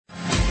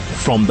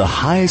From the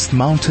highest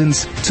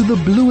mountains to the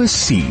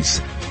bluest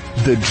seas,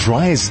 the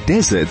driest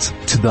deserts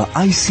to the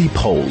icy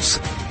poles,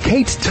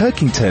 Kate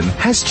Turkington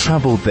has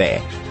traveled there,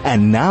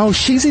 and now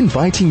she's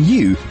inviting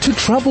you to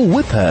travel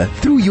with her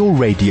through your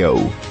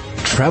radio.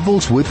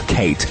 Travels with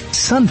Kate,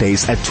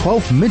 Sundays at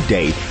 12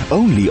 midday,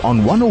 only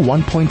on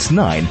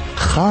 101.9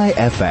 High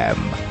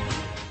FM.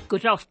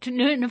 Good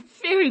afternoon, a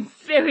very,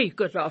 very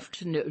good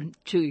afternoon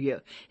to you.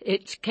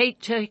 It's Kate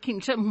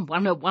Turkington,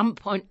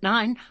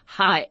 101.9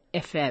 High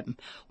FM.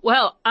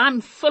 Well,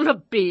 I'm full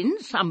of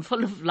beans, I'm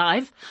full of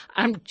life.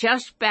 I'm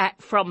just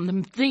back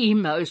from the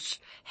most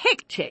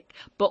hectic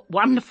but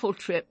wonderful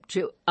trip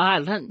to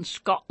Ireland,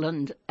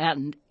 Scotland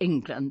and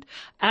England.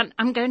 And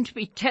I'm going to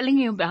be telling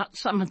you about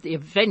some of the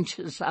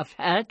adventures I've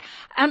had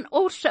and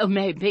also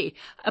maybe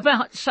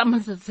about some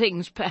of the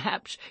things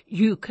perhaps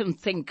you can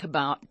think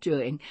about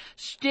doing.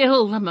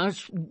 Still the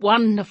most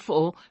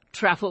wonderful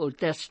travel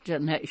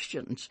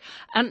destinations.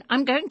 And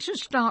I'm going to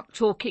start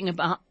talking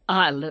about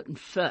Ireland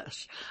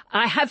first.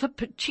 I have a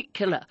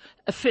particular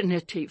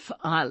affinity for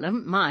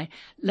Ireland. My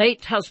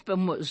late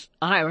husband was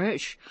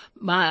Irish.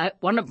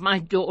 One of my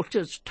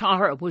daughters,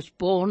 Tara, was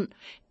born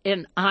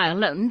in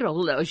Ireland,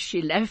 although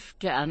she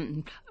left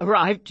and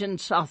arrived in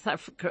South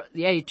Africa at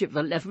the age of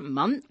 11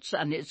 months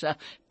and is a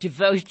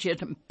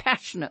devoted and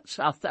passionate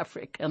South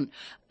African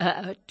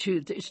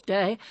to this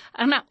day.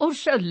 And I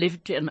also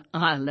lived in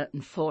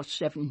Ireland for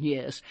 7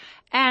 years.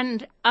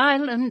 And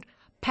Ireland,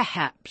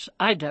 perhaps,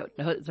 I don't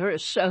know, there are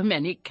so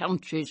many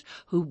countries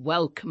who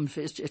welcome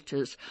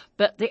visitors,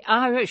 but the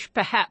Irish,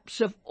 perhaps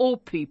of all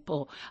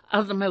people,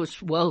 are the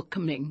most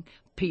welcoming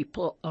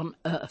people on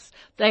earth.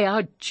 They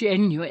are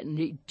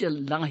genuinely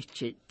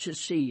delighted to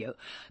see you.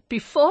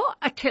 Before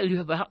I tell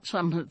you about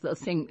some of the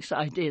things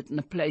I did and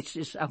the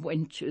places I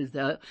went to,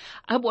 though,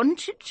 I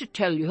wanted to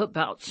tell you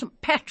about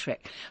St.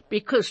 Patrick,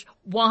 because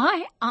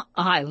why are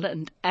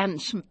Ireland and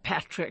St.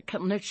 Patrick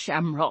and the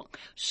Shamrock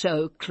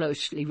so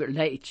closely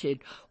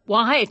related?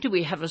 Why do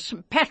we have a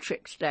St.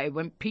 Patrick's Day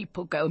when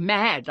people go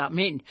mad? I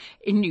mean,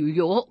 in New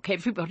York,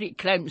 everybody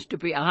claims to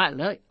be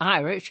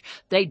Irish.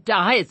 They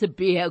dye the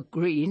beer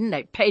green.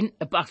 They paint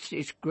the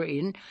buses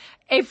green.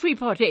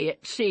 Everybody,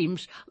 it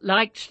seems,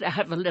 likes to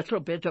have a little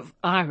bit of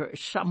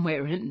Irish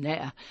somewhere in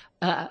their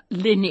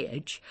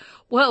lineage.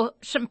 Well,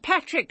 St.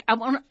 Patrick,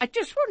 I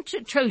just want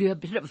to tell you a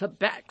bit of a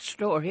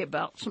backstory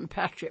about St.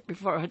 Patrick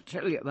before I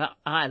tell you about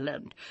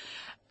Ireland.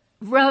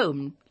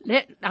 Rome,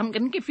 I'm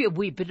going to give you a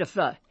wee bit of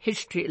a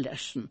history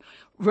lesson.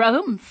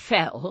 Rome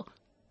fell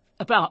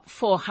about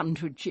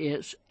 400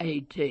 years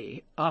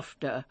AD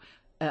after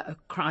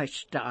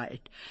Christ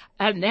died,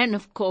 and then,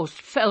 of course,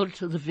 fell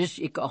to the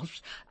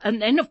Visigoths,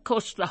 and then, of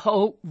course, the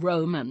whole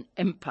Roman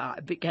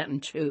Empire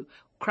began to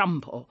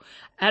crumble,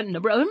 and the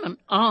Roman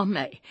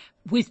army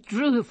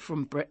withdrew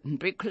from Britain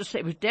because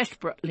they were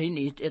desperately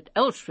needed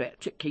elsewhere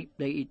to keep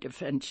the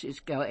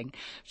defences going.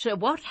 So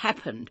what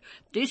happened?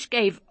 This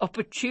gave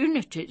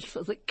opportunities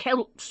for the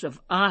Celts of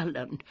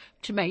Ireland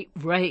to make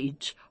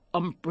raids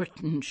on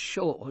Britain's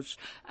shores,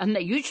 and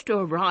they used to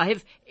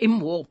arrive in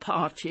war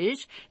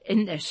parties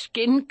in their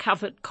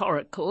skin-covered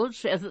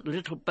coracles. They're the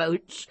little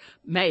boats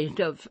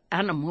made of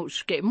animal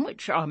skin,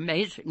 which are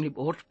amazingly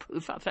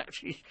waterproof. I've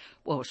actually,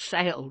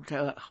 sailed,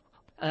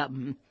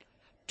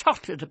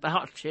 tottered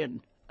about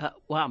in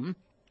one.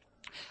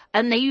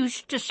 And they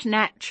used to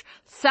snatch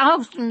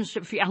thousands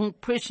of young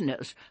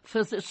prisoners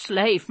for the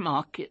slave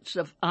markets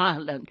of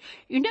Ireland.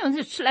 You know,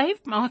 the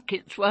slave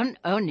markets weren't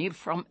only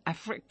from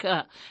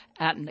Africa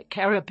and the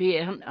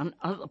Caribbean and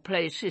other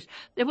places.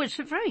 There was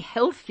a very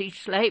healthy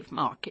slave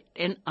market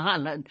in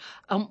Ireland.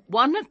 And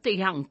one of the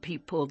young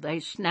people they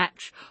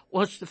snatched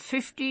was the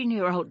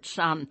 15-year-old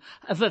son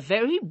of a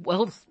very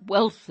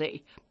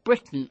wealthy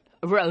Britain,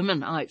 a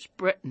Romanized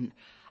Britain.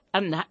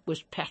 And that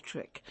was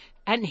Patrick.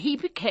 And he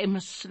became a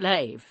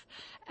slave,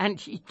 and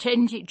he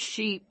tended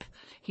sheep.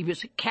 He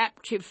was a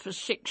captive for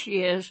 6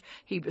 years.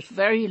 He was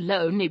very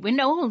lonely. We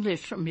know all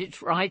this from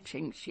his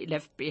writings he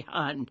left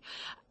behind.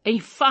 He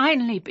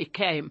finally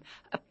became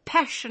a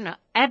passionate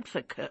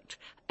advocate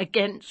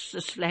against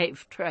the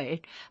slave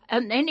trade,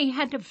 and then he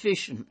had a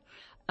vision,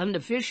 and the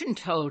vision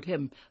told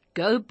him,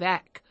 go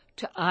back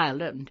to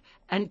Ireland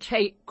and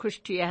take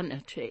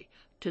Christianity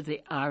to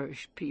the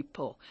Irish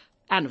people.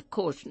 And, of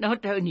course,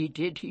 not only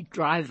did he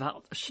drive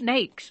out the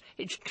snakes,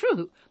 it's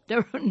true,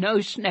 there are no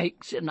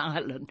snakes in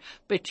Ireland,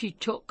 but he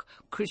took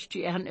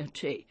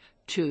Christianity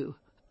to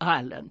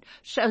Ireland.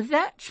 So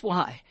that's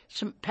why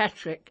St.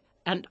 Patrick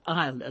and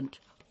Ireland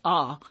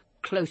are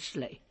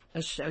closely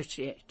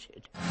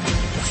associated.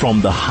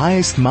 From the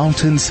highest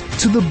mountains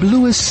to the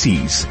bluest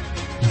seas,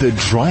 the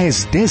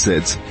driest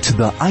deserts to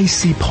the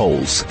icy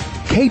poles,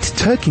 Kate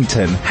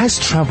Turkington has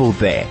traveled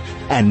there,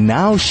 and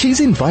now she's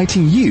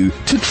inviting you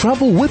to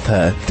travel with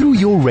her through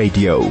your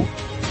radio.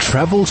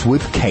 Travels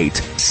with Kate,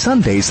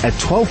 Sundays at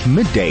 12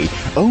 midday,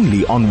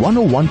 only on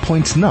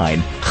 101.9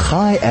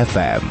 High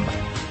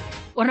FM.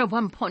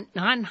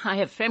 101.9 High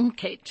FM,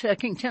 Kate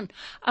Turkington.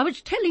 I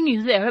was telling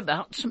you there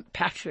about St.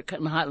 Patrick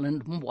and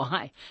Ireland and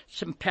why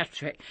St.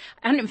 Patrick.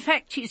 And in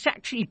fact, he's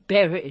actually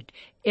buried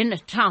in a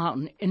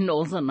town in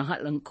Northern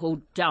Ireland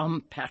called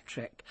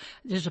Downpatrick.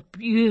 There's a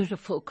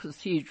beautiful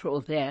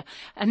cathedral there,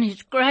 and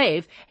his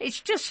grave, it's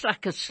just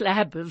like a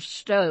slab of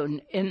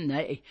stone in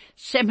the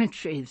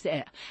cemetery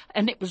there.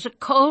 And it was a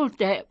cold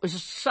day, it was a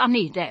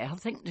sunny day. I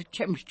think the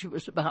temperature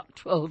was about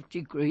 12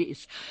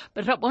 degrees.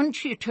 But I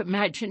want you to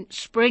imagine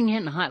spring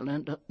in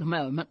Ireland at the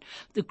moment,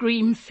 the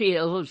green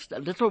fields, the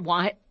little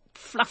white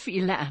fluffy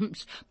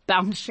lambs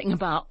bouncing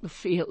about the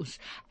fields,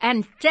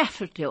 and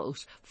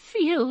daffodils,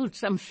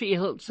 fields and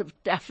fields of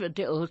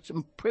daffodils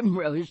and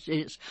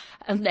primroses,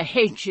 and the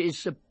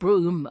hedges of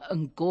broom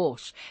and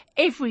gorse.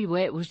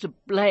 Everywhere was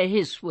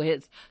ablaze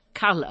with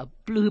colour,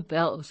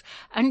 bluebells,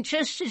 and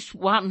just this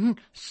one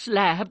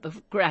slab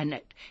of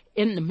granite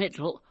in the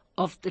middle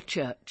of the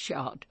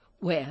churchyard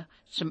where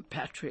St.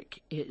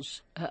 Patrick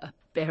is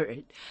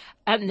buried.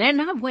 And then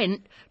I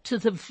went to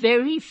the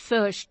very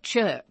first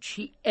church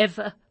he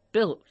ever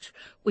built,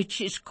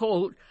 which is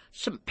called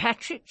St.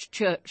 Patrick's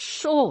Church,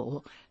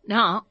 Saul.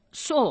 Now,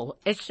 Saul,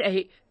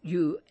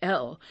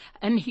 S-A-U-L,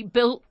 and he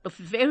built the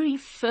very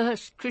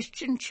first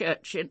Christian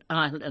church in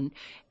Ireland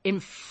in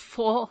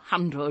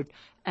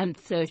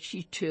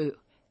 432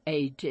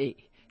 A.D.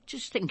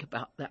 Just think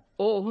about that,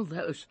 all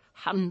those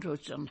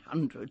hundreds and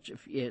hundreds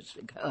of years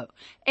ago.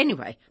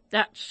 Anyway,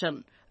 that's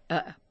St.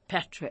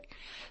 Patrick.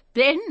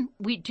 Then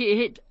we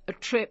did a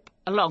trip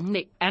along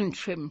the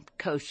Antrim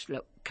coast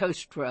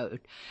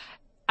road.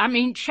 I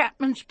mean,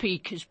 Chapman's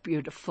Peak is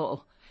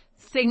beautiful.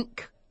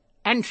 Think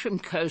Antrim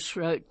Coast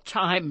Road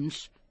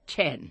times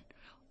 10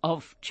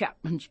 of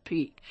Chapman's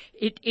Peak.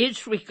 It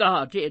is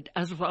regarded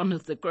as one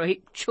of the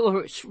great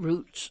tourist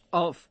routes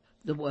of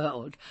the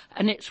world,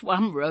 and it's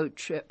one road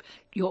trip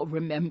you'll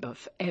remember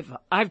forever.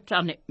 I've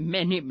done it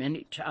many,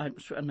 many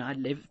times when I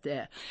lived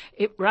there.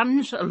 It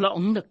runs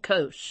along the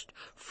coast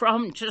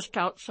from just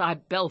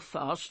outside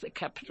Belfast, the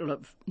capital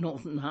of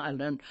Northern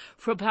Ireland,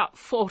 for about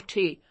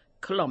 40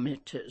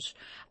 kilometres,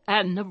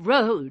 and the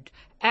road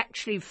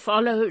actually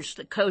follows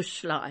the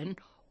coastline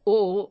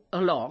all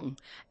along,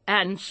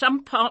 and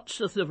some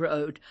parts of the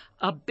road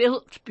are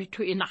built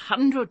between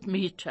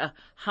 100-metre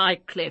high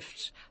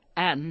cliffs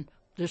and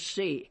the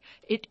sea.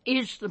 It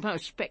is the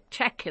most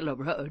spectacular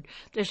road.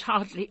 There's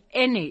hardly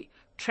any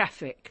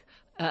traffic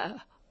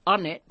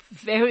on it,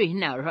 very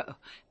narrow,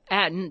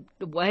 and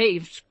the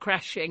waves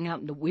crashing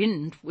and the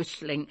wind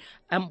whistling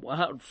and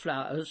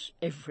wildflowers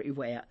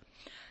everywhere.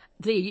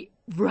 The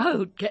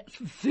road gets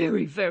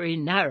very, very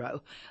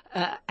narrow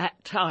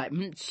at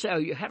times, so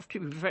you have to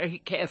be very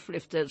careful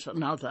if there's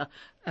another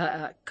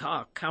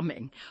car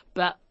coming.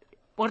 But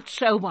what's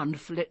so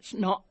wonderful, it's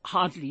not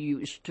hardly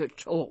used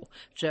at all,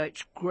 so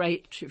it's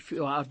great if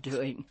you are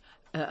doing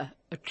a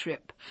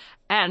trip.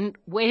 And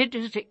where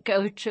does it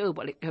go to?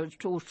 Well, it goes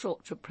to all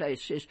sorts of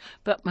places,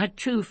 but my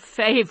two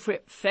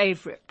favourite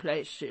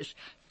places,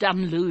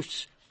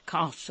 Dunluce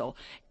Castle.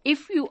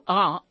 If you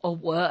are or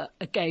were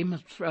a Game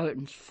of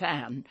Thrones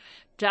fan,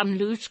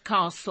 Dunluce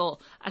Castle,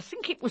 I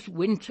think it was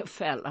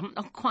Winterfell, I'm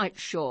not quite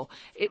sure.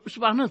 It was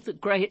one of the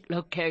great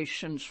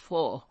locations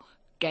for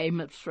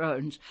Game of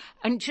Thrones.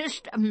 And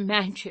just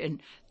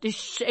imagine this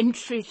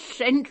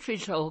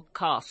centuries old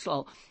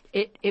castle.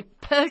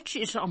 It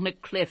perches on a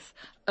cliff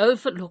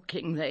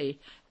overlooking the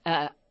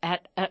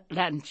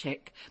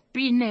Atlantic,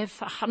 been there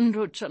for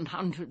hundreds and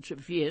hundreds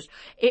of years.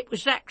 It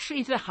was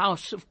actually the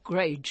House of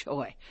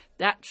Greyjoy.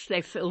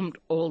 They filmed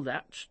all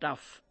that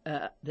stuff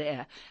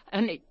there.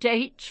 And it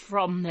dates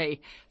from the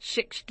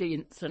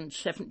 16th and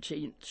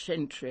 17th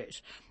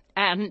centuries.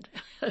 And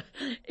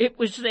it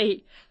was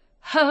the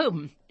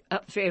home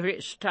at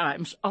various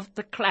times of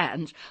the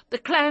clans. The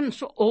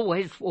clans were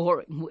always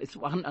warring with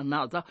one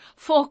another.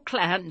 4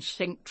 clans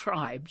think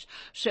tribes.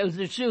 So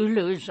the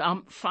Zulus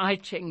aren't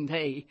fighting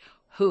the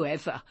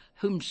whomsoever.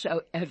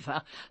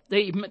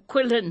 The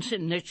McQuillans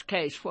in this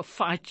case were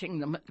fighting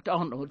the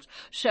MacDonalds.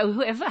 So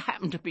whoever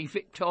happened to be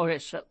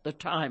victorious at the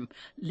time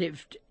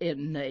lived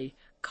in the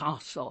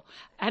castle,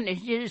 and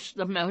it is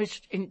the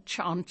most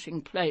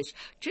enchanting place.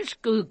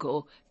 Just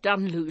Google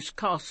Dunluce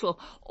Castle,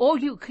 or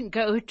you can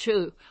go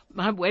to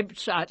my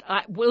website.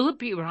 I will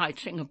be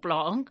writing a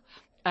blog,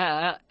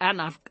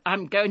 and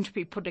I'm going to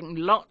be putting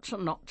lots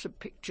and lots of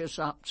pictures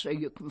up so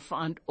you can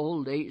find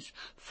all these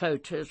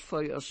photos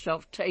for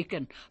yourself,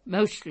 taken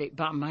mostly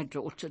by my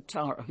daughter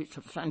Tara, who's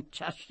a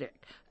fantastic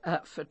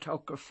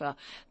photographer.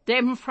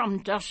 Then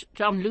from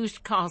Dunluce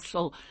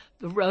Castle,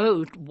 the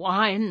road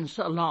winds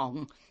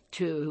along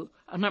to,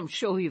 and I'm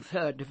sure you've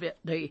heard of it,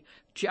 the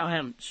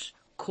Giant's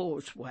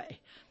Causeway.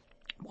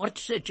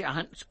 What's the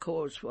Giant's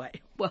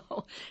Causeway?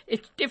 Well,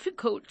 it's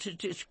difficult to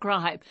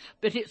describe,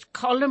 but it's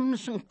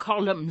columns and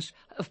columns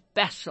of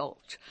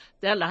basalt.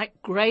 They're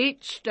like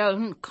great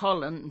stone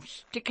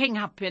columns sticking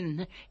up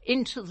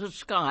into the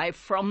sky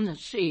from the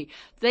sea.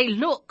 They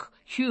look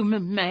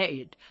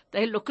human-made.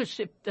 They look as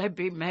if they'd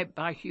been made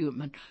by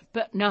human.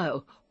 But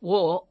no,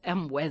 war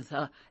and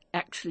weather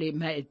actually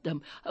made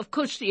them. Of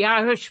course, the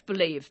Irish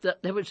believed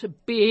that there was a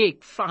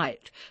big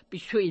fight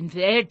between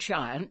their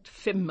giant,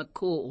 Finn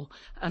McCool,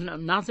 and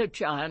another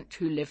giant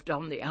who lived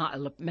on the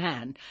Isle of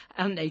Man,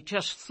 and they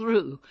just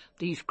threw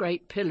these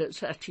great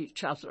pillars at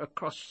each other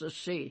across the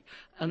sea,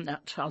 and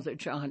that's how the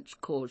Giant's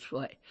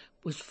Causeway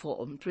was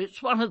formed.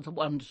 It's one of the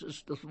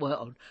wonders of the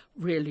world,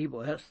 really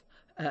worth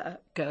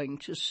going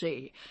to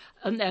see.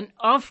 And then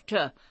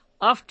after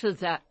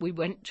that, we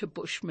went to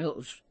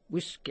Bushmills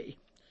Whiskey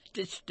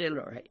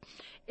Distillery.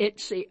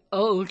 It's the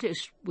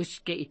oldest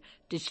whiskey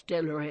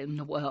distillery in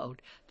the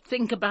world.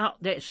 Think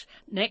about this.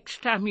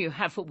 Next time you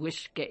have a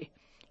whiskey,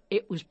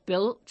 it was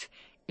built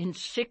in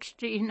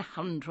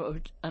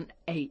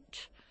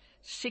 1608.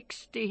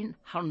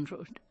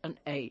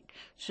 1608.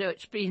 So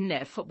it's been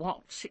there for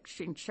what?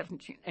 16,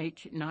 17,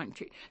 18,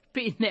 19. It's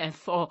been there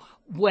for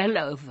well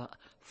over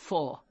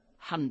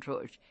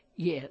 400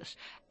 years.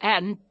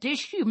 And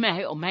this you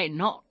may or may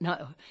not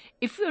know.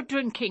 If you're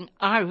drinking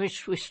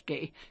Irish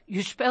whiskey,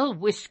 you spell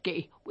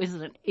whiskey with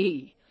an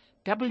E.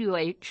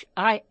 W-H-I-S-K-E-Y.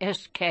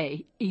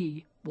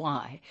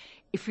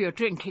 If you're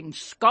drinking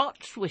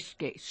Scotch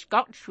whiskey,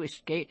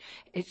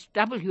 it's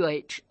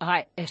W-H-I-S-K-Y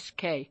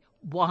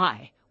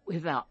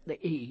without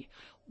the E.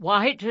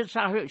 Why does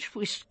Irish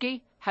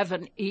whiskey have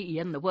an E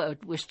in the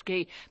word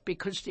whiskey?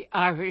 Because the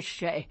Irish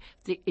say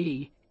the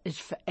E is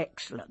for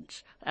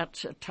excellence.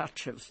 That's a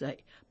touch of the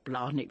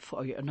Blarney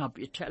for you, and I'll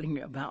be telling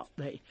you about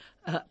the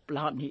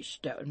Blarney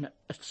Stone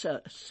at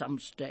some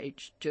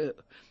stage too.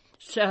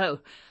 So,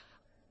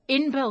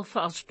 in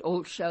Belfast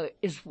also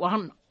is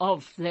one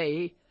of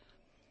the,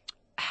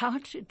 how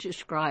to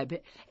describe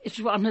it, it's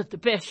one of the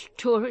best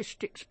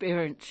tourist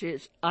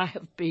experiences I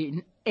have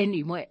been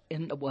anywhere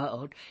in the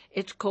world.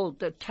 It's called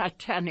the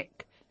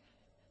Titanic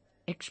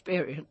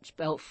Experience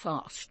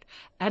Belfast,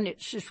 and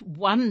it's this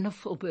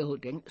wonderful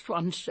building. It's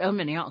won so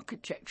many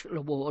architectural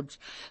awards.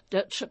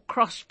 That's a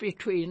cross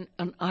between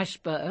an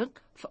iceberg,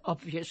 for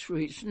obvious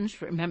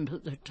reasons. Remember,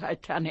 the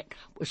Titanic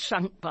was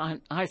sunk by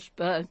an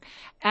iceberg,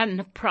 and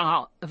the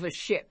prow of a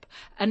ship.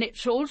 And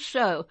it's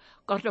also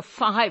got a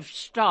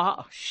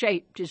 5-star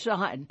shape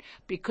design,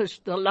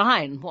 because the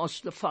line was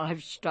the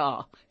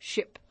 5-star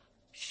ship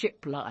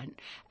line.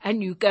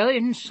 And you go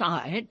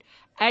inside,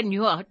 and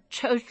you are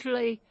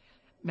totally,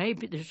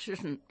 maybe this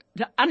isn't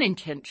the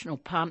unintentional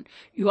pun,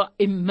 you are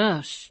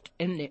immersed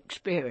in the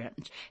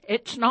experience.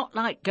 It's not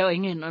like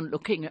going in and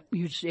looking at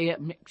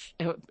museum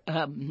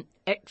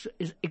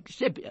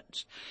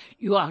exhibits.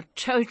 You are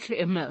totally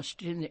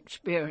immersed in the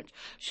experience.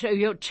 So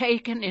you're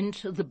taken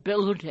into the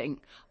building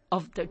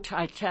of the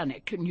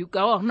Titanic, and you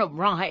go on a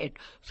ride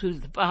through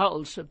the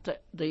bowels of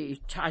the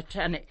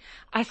Titanic.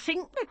 I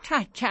think the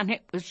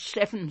Titanic was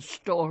 7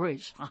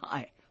 stories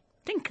high.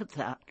 Think of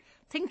that.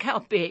 Think how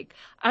big.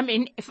 I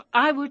mean, if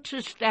I were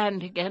to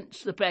stand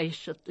against the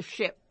base of the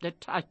ship, the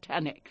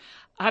Titanic,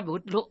 I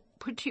would look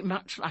pretty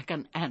much like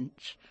an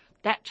ant.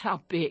 That's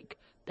how big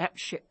that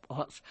ship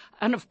was.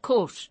 And of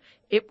course,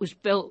 it was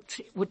built,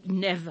 it would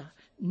never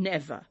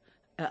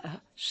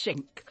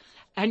sink.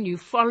 And you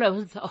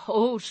follow the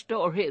whole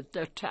story of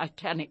the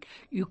Titanic.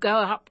 You go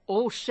up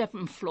all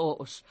 7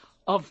 floors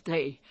of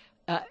the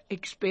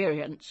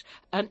experience,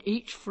 and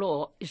each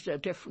floor is a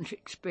different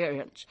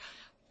experience.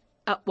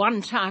 At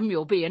one time,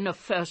 you'll be in a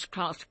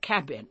first-class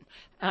cabin,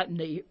 and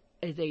the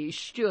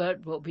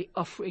steward will be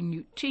offering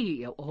you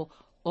tea or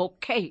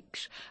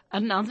cakes.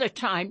 Another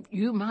time,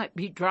 you might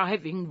be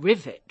driving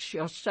rivets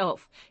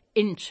yourself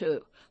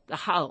into the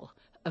hull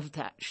of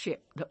that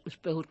ship that was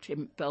built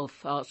in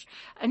Belfast.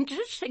 And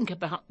just think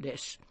about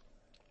this.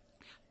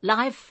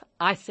 Life,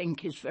 I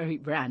think, is very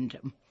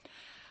random.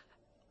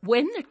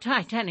 When the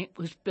Titanic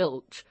was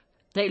built,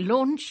 they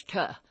launched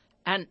her,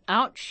 and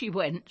out she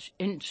went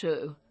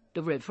into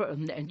the river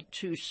and then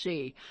to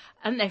sea,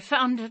 and they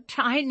found a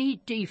tiny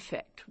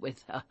defect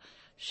with her.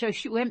 So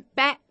she went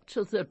back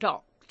to the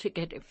dock to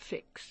get it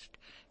fixed.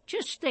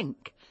 Just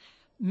think,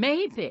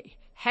 maybe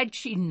had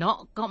she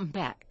not gone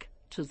back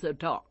to the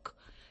dock,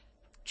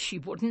 she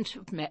wouldn't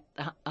have met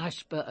that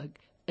iceberg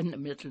in the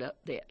middle of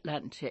the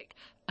Atlantic,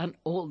 and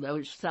all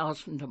those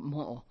 1,000 and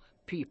more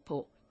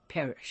people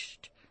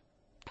perished,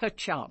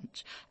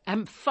 perchance.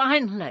 And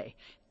finally,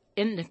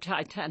 in the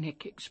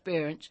Titanic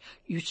experience,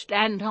 you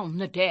stand on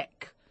the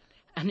deck,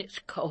 and it's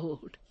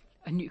cold,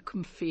 and you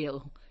can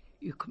feel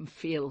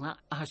that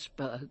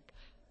iceberg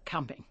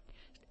coming.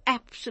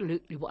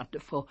 Absolutely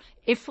wonderful.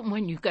 If and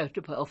when you go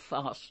to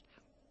Belfast,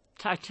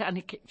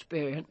 Titanic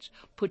experience,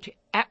 put it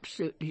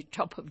absolutely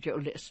top of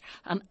your list.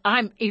 And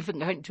I'm even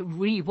going to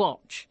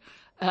re-watch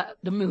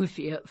the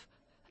movie of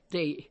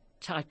the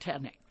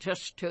Titanic,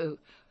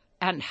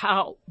 and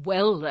how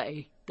well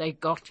they they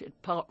got it,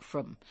 apart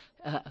from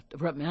the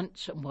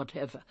romance and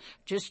whatever,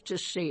 just to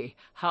see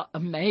how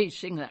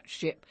amazing that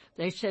ship.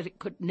 They said it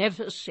could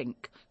never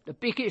sink, the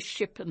biggest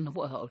ship in the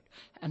world,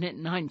 and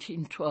in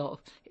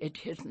 1912 it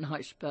hit an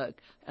iceberg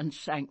and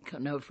sank,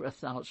 and over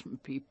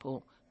 1,000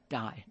 people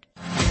died.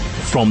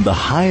 From the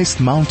highest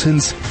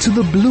mountains to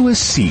the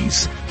bluest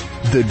seas,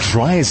 the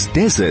driest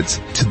deserts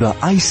to the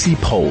icy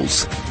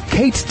poles,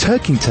 Kate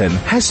Turkington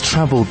has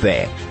traveled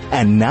there,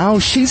 and now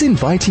she's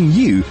inviting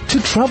you to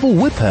travel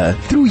with her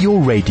through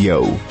your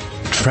radio.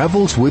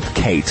 Travels with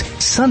Kate,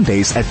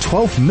 Sundays at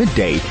 12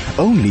 midday,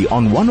 only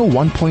on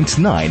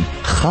 101.9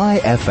 High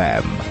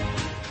FM.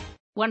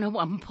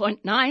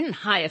 101.9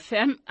 High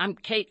FM. I'm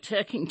Kate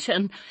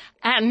Turkington,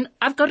 and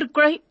I've got a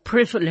great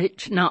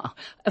privilege now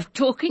of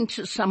talking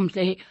to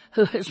somebody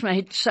who has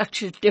made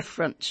such a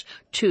difference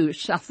to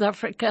South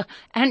Africa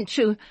and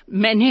to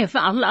many of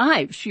our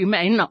lives. You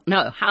may not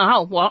know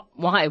how, what,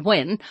 why,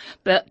 when,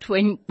 but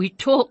when we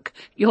talk,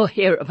 you'll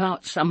hear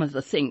about some of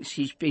the things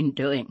he's been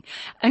doing.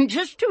 And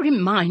just to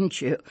remind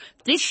you,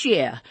 this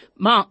year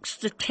marks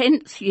the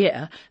 10th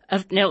year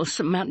of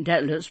Nelson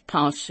Mandela's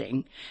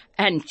passing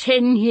and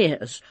 10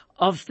 years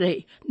of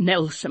the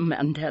Nelson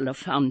Mandela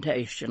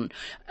Foundation.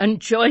 And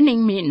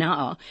joining me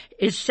now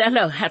is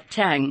Sello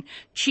Hatang,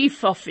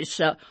 Chief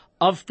Officer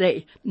of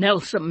the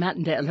Nelson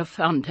Mandela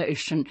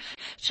Foundation.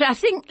 So I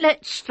think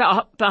let's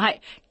start by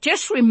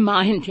just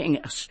reminding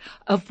us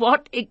of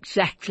what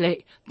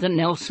exactly the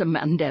Nelson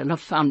Mandela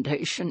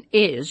Foundation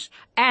is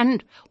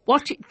and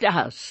what it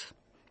does.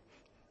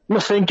 Well,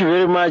 thank you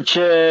very much,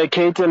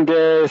 Kate, and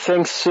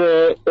thanks.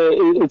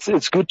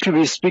 It's good to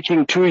be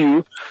speaking to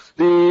you.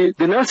 The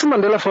Nelson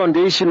Mandela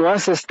Foundation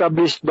was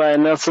established by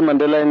Nelson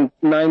Mandela in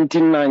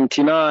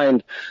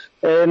 1999.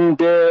 And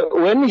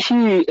when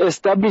he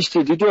established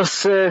it, it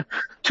was to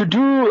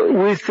do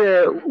with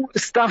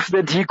stuff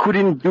that he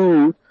couldn't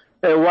do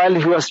while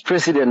he was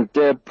president,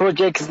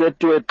 projects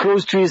that were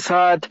close to his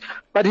heart,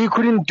 but he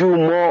couldn't do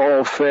more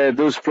of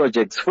those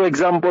projects. For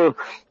example,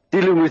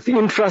 dealing with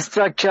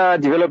infrastructure,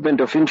 development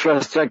of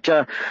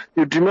infrastructure.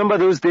 You'd remember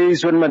those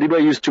days when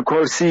Madiba used to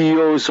call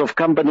CEOs of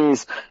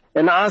companies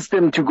and ask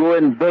them to go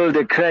and build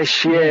a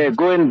crash here,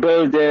 go and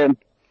build a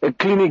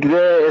clinic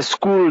there, a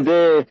school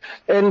there.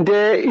 And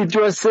it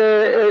was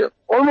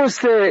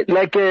almost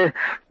like a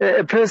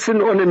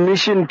person on a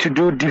mission to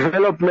do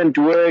development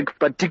work,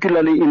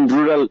 particularly in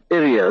rural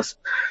areas.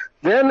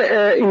 Then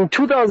in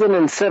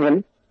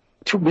 2007,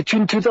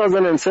 between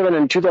 2007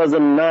 and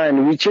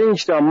 2009, we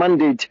changed our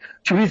mandate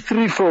to be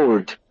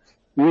threefold.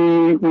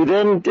 We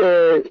then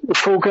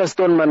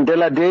focused on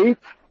Mandela Day,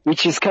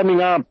 which is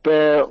coming up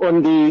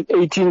on the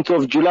 18th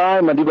of July,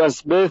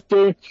 Madiba's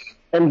birthday,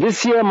 and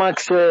this year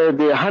marks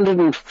the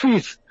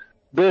 105th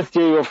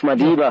birthday of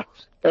Madiba.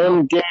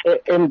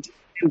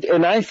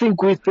 And I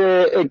think with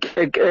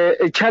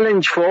a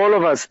challenge for all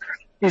of us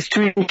is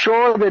to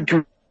ensure that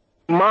we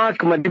mark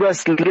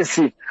Madiba's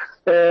legacy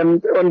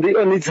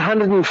on its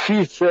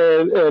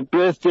 105th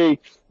birthday,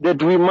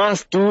 that we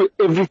must do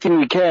everything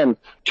we can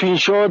to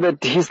ensure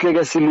that his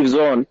legacy lives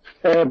on,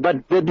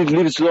 but that it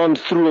lives on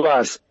through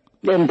us.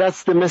 And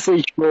that's the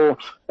message for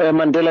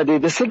Mandela Day.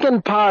 The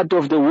second part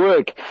of the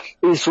work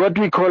is what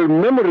we call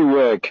memory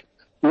work,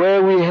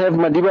 where we have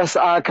Madiba's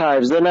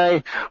archives. And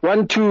I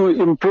want to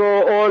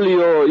implore all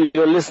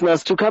your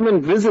listeners to come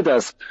and visit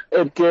us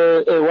at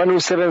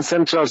 107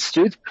 Central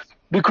Street,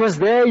 because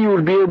there you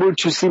will be able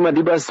to see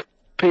Madiba's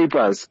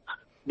papers,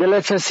 the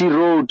letters he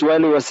wrote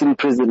while he was in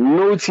prison,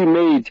 notes he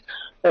made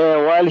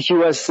while he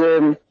was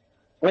in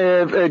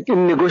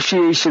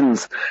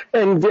negotiations,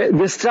 and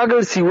the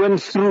struggles he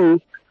went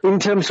through in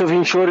terms of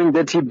ensuring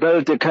that he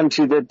built a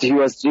country that he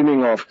was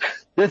dreaming of.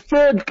 The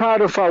third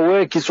part of our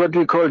work is what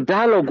we call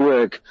dialogue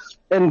work.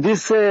 And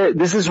this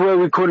is where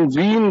we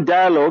convene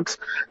dialogues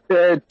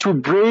to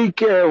break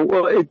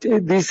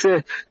this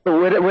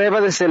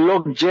wherever there's a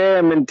log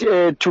jam, and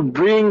to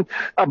bring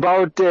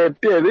about a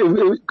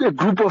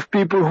group of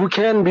people who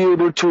can be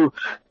able to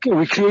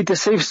we create a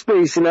safe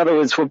space, in other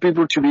words, for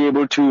people to be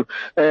able to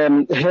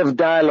have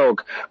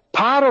dialogue.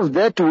 Part of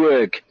that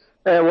work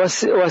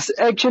was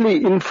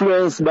actually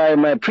influenced by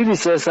my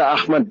predecessor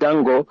Ahmad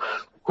Dango,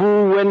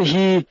 who, when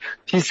he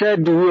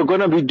said we were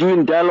going to be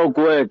doing dialogue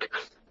work,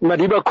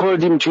 Madiba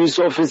called him to his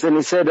office and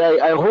he said,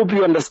 I hope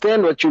you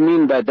understand what you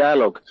mean by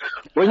dialogue.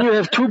 When you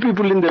have two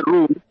people in the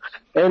room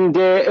and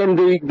they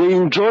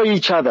enjoy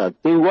each other,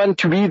 they want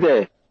to be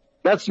there,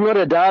 that's not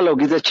a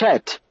dialogue, it's a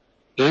chat.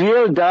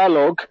 Real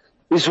dialogue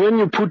is when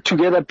you put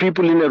together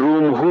people in a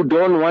room who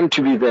don't want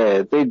to be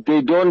there.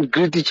 They don't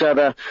greet each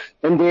other,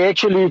 and they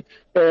actually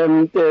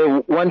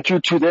want you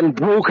to then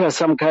broker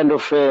some kind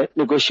of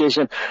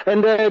negotiation.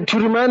 And to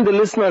remind the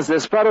listeners,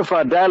 as part of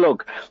our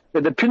dialogue,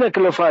 the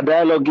pinnacle of our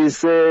dialogue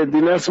is the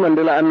Nelson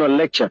Mandela Annual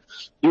Lecture.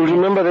 You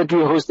remember that we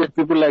hosted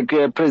people like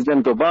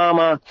President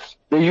Obama,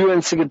 the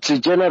UN Secretary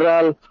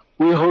General.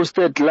 Last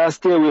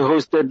year we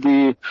hosted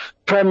the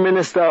Prime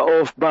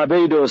Minister of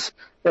Barbados,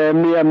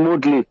 Mia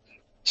Moodley.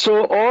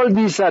 So all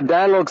these are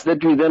dialogues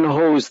that we then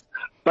host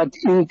But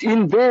in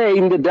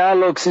the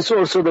dialogues is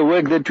also the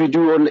work that we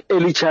do on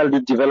early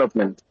childhood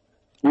development.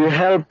 We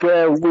help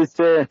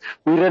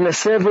we ran a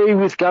survey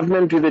with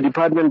government, with the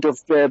Department of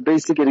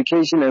Basic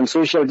Education and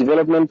Social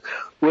Development,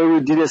 where we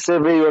did a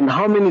survey on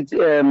how many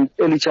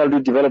early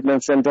childhood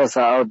development centers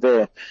are out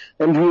there.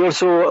 And we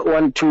also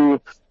want to,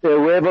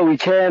 wherever we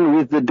can,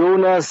 with the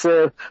donors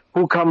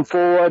who come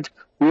forward,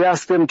 we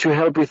ask them to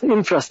help with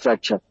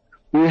infrastructure.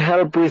 We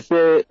help with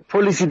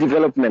policy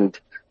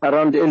development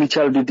around early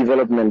childhood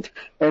development.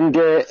 And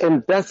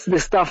that's the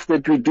stuff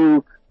that we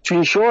do to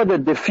ensure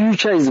that the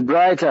future is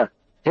brighter,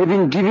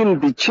 having given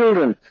the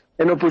children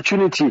an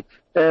opportunity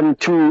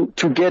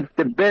to get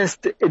the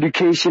best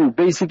education,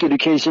 basic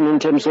education in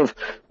terms of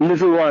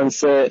little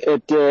ones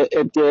at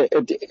an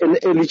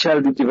early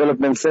childhood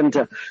development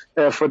center,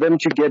 for them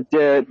to get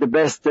the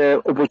best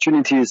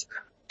opportunities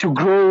to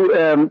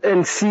grow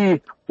and see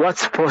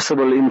what's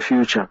possible in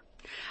future.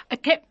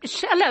 Okay,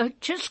 Sello,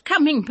 just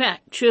coming back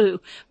to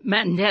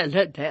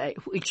Mandela Day,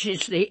 which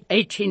is the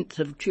 18th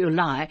of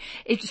July,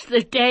 it's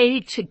the day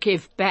to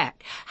give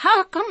back.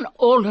 How can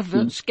all of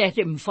us get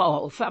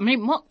involved? I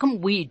mean, what can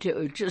we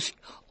do, just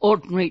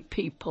ordinary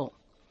people?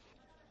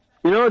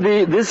 You know,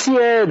 this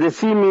year the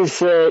theme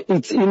is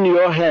it's in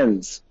your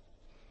hands.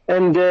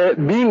 And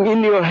being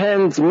in your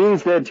hands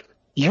means that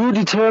you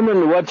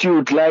determine what you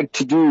would like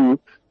to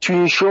do to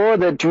ensure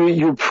that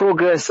you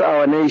progress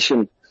our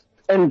nation.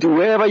 And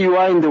wherever you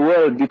are in the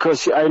world,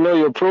 because I know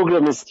your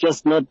program is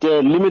just not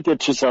limited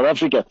to South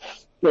Africa.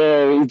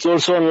 It's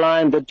also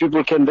online that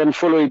people can then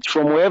follow it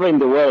from wherever in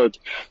the world.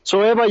 So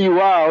wherever you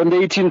are on the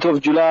 18th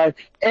of July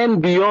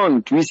and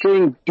beyond, we're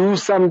saying do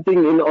something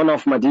in honor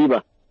of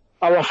Madiba.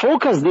 Our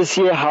focus this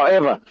year,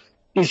 however,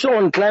 is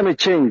on climate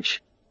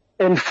change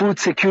and food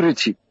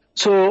security.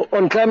 So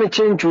on climate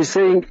change, we're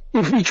saying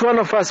if each one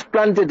of us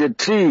planted a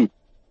tree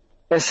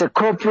as a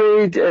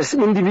corporate, as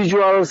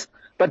individuals,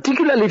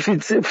 particularly if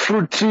it's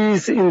fruit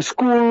trees in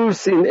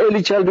schools, in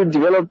early childhood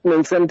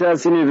development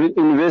centers, in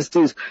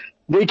universities,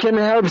 they can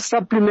help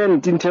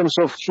supplement in terms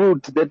of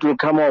fruit that will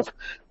come off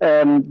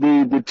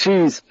the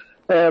trees.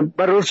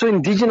 But also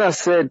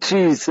indigenous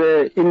trees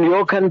in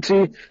your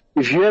country.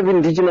 If you have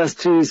indigenous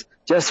trees,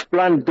 just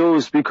plant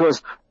those,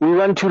 because we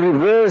want to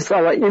reverse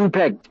our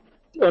impact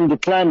on the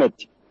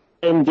climate.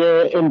 And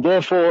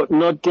therefore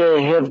not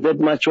have that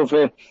much of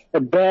a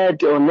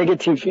bad or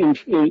negative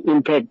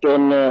impact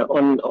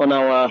on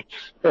our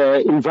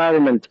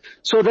environment.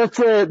 So that's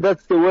the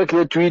work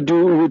that we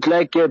do. We would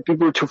like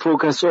people to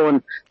focus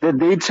on, that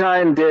they try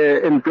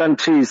and plant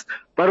trees,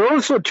 but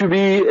also to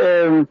be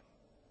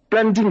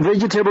planting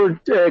vegetable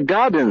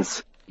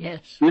gardens. Yes.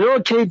 You know,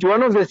 Kate,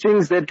 one of the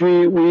things that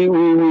we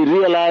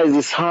realize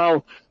is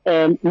how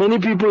many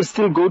people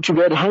still go to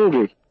bed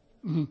hungry.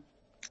 Mm-hmm.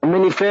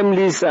 Many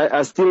families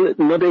are still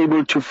not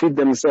able to feed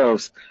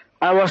themselves.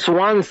 I was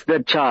once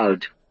that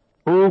child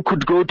who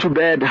could go to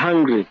bed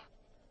hungry.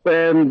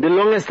 The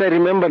longest I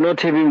remember not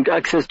having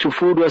access to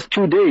food was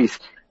 2 days,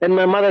 and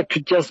my mother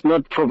could just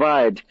not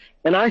provide.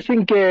 And I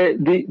think I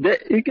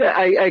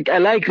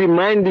like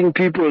reminding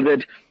people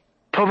that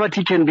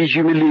poverty can be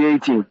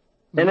humiliating.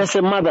 Mm-hmm. And as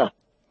a mother,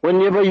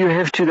 whenever you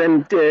have to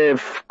then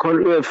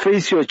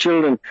face your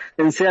children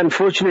and say,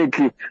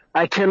 unfortunately,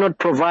 I cannot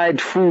provide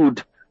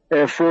food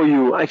for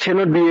you. I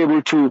cannot be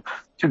able to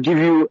give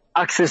you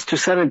access to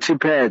sanitary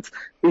pads.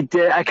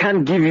 I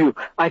can't give you.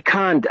 I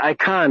can't.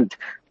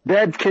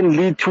 That can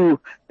lead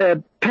to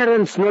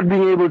parents not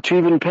being able to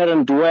even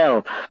parent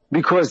well,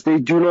 because they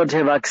do not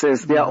have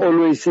access. They are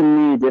always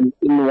in need and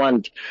in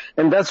want.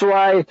 And that's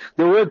why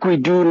the work we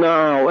do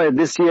now,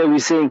 this year, we're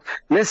saying,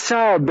 let's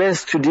try our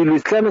best to deal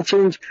with climate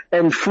change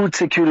and food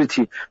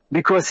security,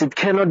 because it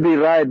cannot be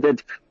right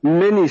that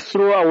many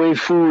throw away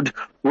food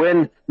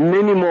when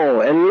many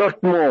more, a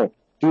lot more,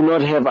 do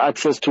not have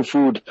access to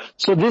food.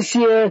 So this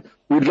year,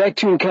 we'd like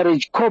to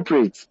encourage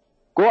corporates,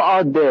 go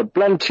out there,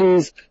 plant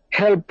trees,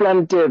 help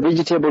plant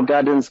vegetable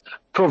gardens,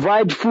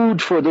 provide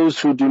food for those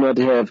who do not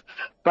have,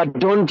 but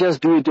don't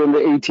just do it on the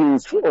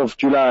 18th of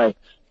July.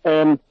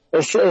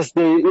 As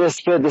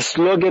per the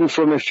slogan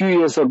from a few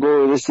years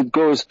ago, as it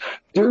goes,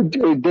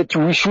 that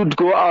we should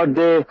go out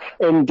there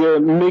and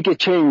make a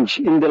change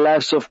in the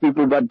lives of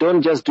people, but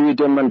don't just do it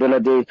on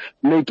Mandela Day.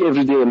 Make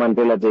every day a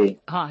Mandela Day.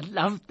 Oh, I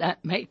love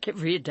that. Make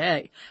every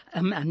day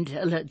a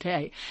Mandela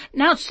Day.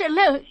 Now,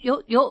 Sello,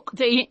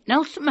 the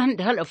Nelson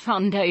Mandela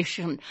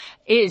Foundation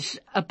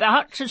is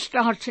about to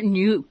start a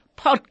new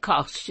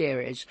podcast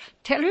series.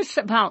 Tell us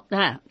about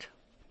that.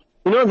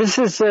 You know, this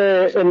is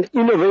an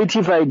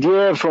innovative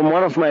idea from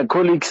one of my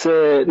colleagues,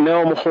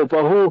 Neo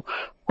Mokgopa,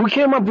 who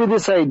came up with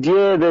this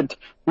idea that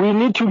we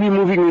need to be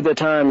moving with the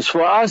times.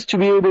 For us to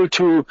be able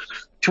to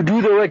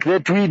do the work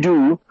that we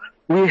do,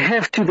 we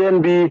have to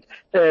then be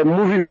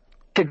moving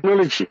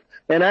technology.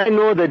 And I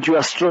know that you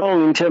are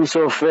strong in terms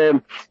of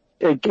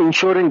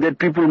ensuring that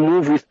people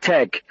move with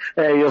tech,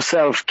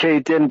 yourself,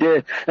 Kate, and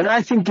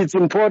I think it's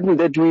important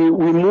that we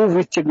move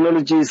with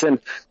technologies and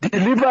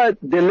deliver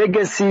the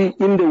legacy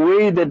in the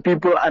way that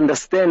people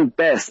understand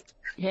best.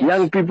 Yes.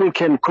 Young people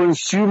can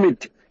consume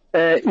it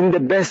in the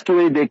best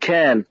way they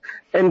can.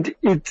 And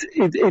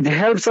it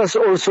helps us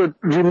also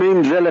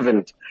remain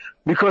relevant.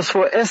 Because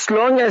for as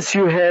long as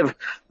you have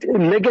a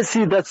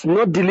legacy that's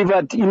not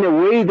delivered in a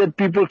way that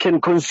people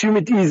can consume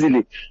it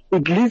easily,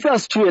 it leads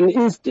us to an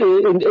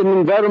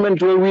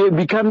environment where we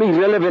become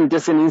irrelevant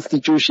as an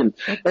institution.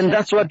 Exactly. And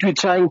that's what we're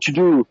trying to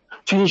do,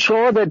 to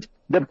ensure that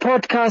the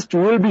podcast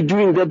will be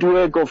doing that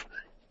work of,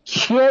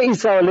 here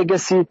is our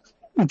legacy.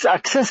 It's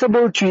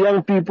accessible to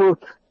young people.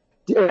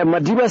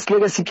 Madiba's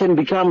legacy can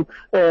become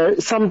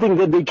something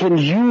that they can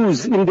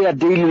use in their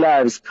daily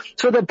lives.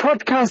 So the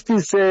podcast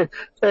is the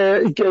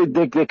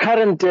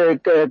current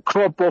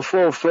crop of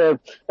the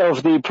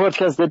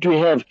podcast that we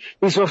have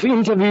is of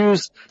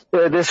interviews.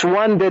 There's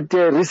one that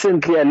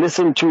recently I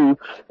listened to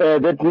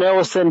that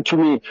Neo sent to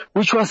me,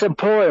 which was a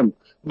poem,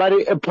 but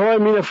a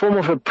poem in the form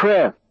of a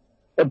prayer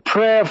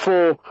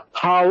for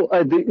how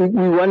we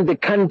want the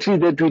country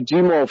that we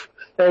dream of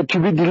to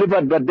be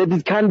delivered, but that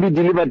it can't be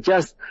delivered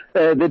just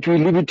that we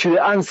leave it to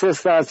the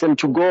ancestors and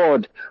to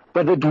God,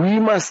 but that we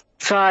must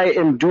try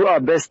and do our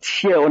best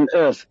here on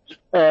earth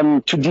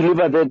to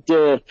deliver that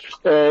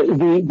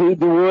the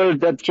world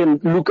that can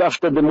look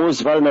after the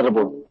most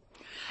vulnerable.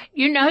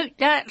 You know,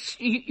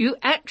 you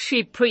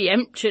actually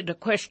preempted a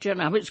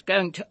question I was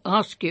going to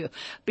ask you,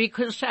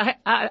 because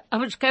I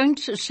was going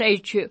to say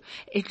to you,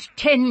 it's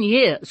 10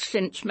 years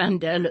since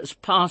Mandela's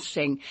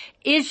passing.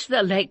 Is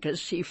the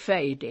legacy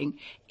fading?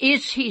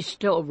 Is he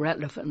still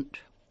relevant?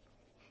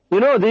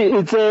 You know,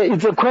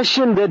 it's a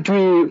question that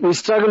we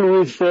struggle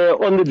with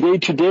on the day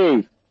to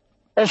day.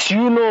 As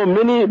you know,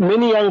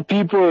 many young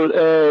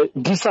people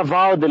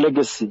disavow the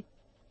legacy.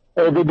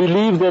 They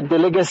believe that the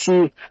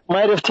legacy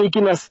might have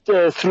taken us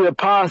through a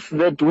path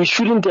that we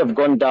shouldn't have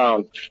gone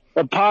down,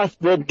 a path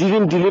that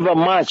didn't deliver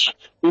much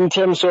in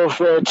terms of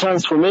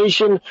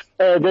transformation,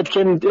 that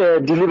can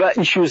deliver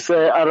issues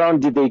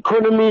around the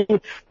economy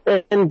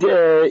and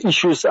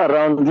issues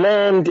around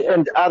land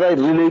and other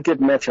related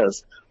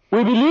matters.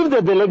 We believe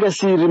that the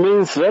legacy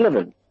remains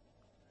relevant.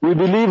 We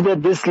believe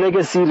that this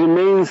legacy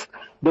remains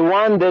the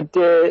one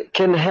that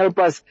can help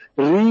us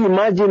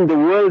reimagine the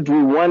world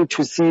we want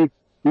to see.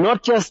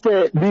 Not just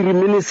be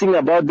reminiscing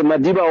about the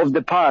Madiba of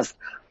the past,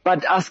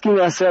 but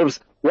asking ourselves,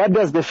 what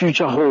does the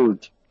future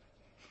hold?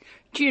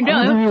 Do you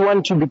know? Who do we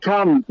want to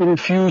become in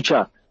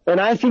future?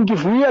 And I think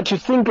if we are to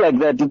think like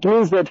that, it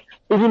means that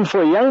even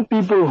for young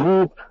people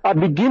who are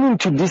beginning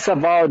to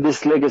disavow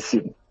this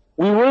legacy,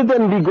 we will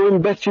then be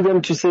going back to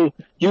them to say,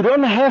 you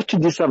don't have to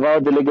disavow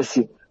the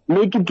legacy.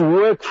 Make it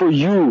work for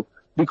you.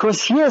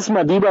 Because here's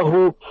Madiba,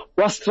 who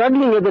was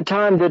struggling at the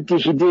time that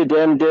he did.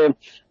 And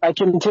I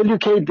can tell you,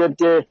 Kate,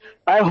 that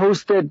I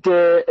hosted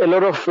a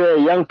lot of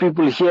young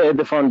people here at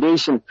the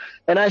foundation.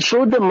 And I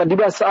showed them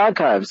Madiba's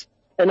archives.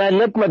 And I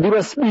let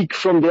Madiba speak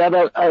from the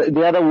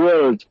other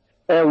world,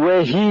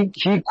 where he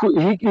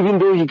even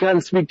though he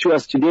can't speak to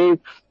us today,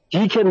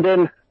 he can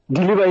then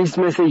deliver his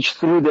message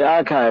through the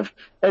archive.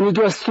 And it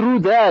was through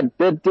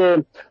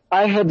that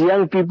I had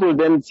young people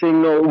then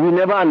saying, no, we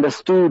never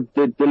understood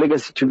the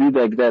legacy to be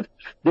like that.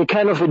 The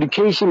kind of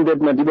education that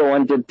Madiba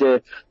wanted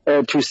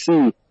to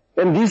see.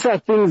 And these are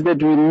things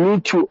that we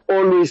need to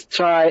always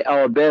try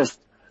our best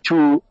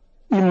to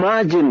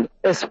imagine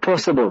as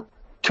possible,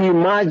 to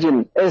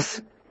imagine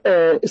as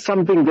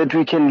something that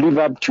we can live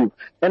up to.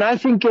 And I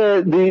think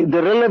the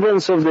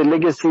relevance of the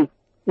legacy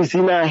is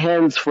in our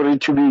hands for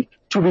it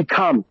to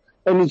become.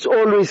 And it's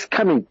always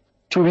coming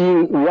to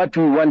be what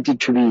we want it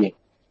to be.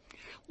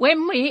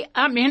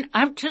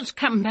 I've just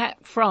come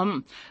back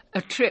from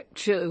a trip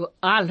to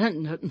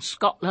Ireland and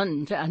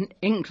Scotland and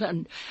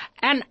England,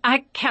 and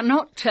I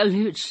cannot tell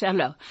you,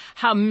 Sello,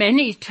 how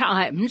many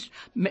times,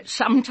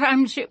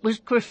 sometimes it was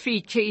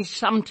graffiti,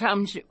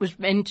 sometimes it was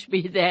meant to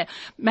be there,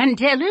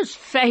 Mandela's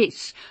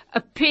face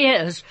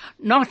appears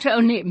not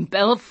only in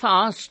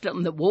Belfast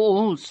and the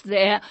walls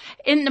there,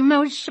 in the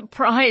most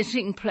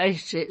surprising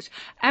places,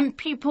 and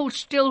people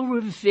still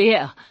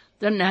revere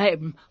the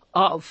name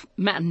of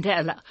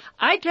Mandela.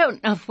 I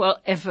don't know if we'll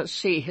ever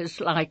see his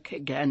like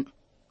again.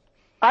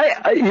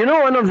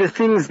 One of the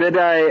things that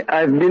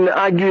I've been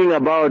arguing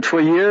about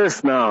for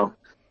years now,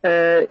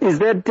 is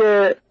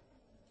that,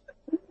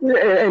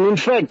 and in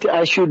fact,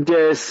 I should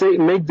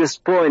make this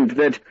point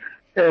that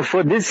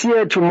for this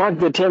year to mark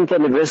the 10th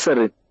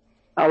anniversary,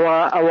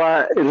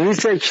 our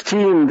research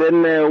team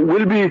then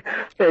will be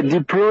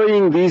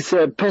deploying these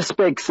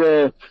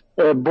perspex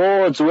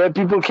boards where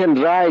people can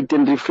write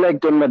and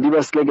reflect on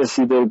Madiba's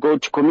legacy. They'll go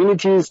to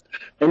communities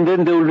and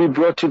then they will be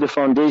brought to the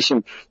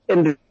foundation.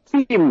 And the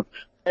theme,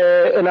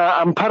 and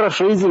I'm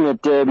paraphrasing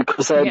it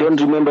because I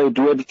don't remember it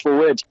word for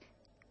word.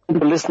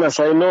 Listeners,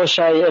 I know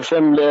Shy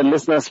FM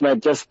listeners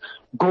might just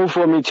go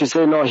for me to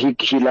say, no, he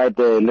lied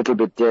a little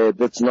bit.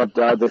 That's not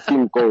how the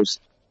theme goes.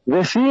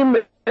 The theme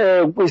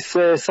is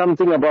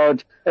something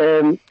about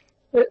Nelson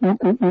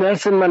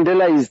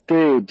Mandela is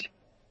dead.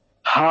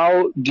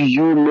 How do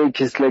you make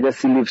his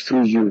legacy live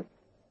through you?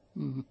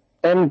 Mm-hmm.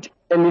 And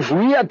if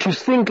we are to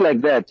think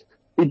like that,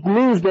 it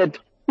means that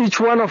each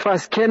one of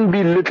us can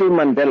be little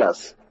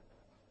Mandelas.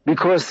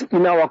 because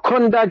in our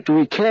conduct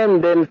we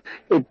can then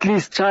at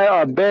least try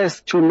our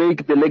best to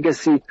make the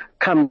legacy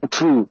come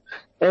true.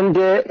 And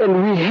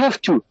we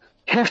have to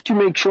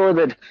make sure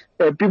that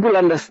people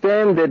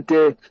understand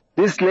that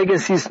this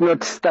legacy is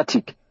not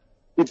static.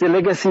 It's a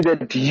legacy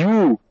that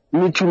you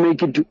need to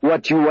make it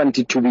what you want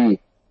it to be.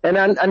 And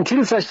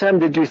until such time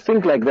that you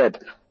think like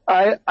that,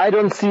 I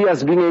don't see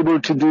us being able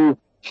to do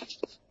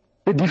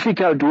the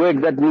difficult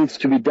work that needs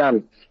to be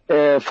done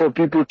for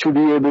people to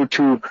be able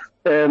to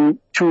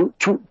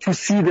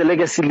see the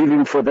legacy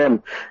living for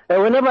them.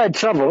 And whenever I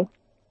travel,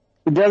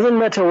 it doesn't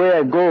matter where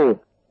I go.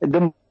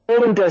 The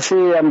moment I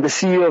say I'm the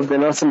CEO of the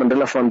Nelson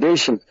Mandela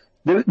Foundation,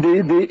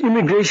 the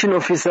immigration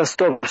officer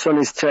stops on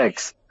his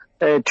tracks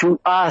to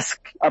ask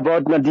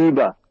about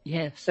Madiba.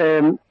 Yes.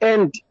 And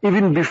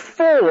even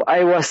before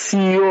I was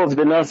CEO of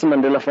the Nelson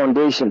Mandela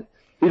Foundation,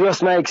 it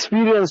was my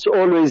experience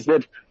always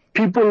that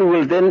people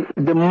will then,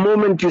 the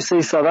moment you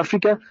say South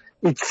Africa,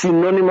 it's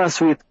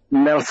synonymous with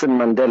Nelson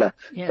Mandela.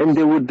 Yes. And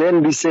they would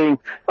then be saying,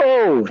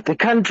 oh, the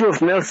country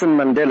of Nelson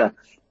Mandela.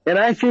 And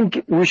I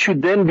think we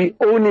should then be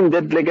owning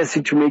that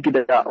legacy to make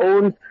it our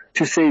own,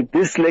 to say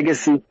this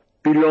legacy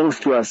belongs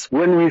to us.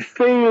 When we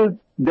fail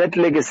that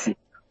legacy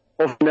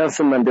of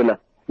Nelson Mandela,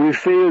 we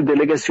fail the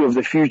legacy of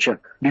the future,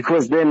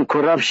 because then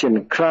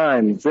corruption,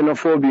 crime,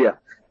 xenophobia,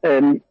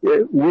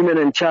 women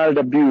and child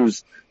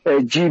abuse,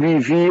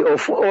 GBV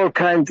of all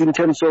kinds in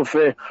terms of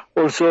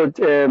also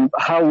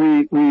how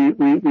we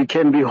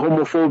can be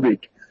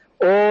homophobic.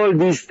 All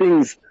these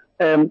things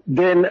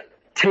then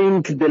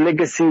taint the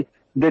legacy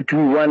that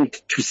we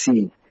want to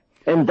see.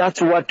 And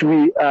that's what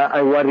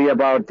I worry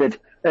about, that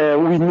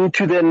we need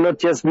to then not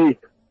just be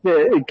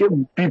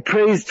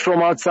praised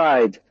from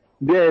outside,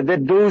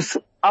 that those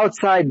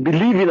outside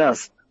believe in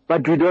us,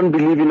 but we don't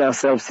believe in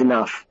ourselves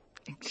enough.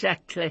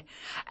 Exactly.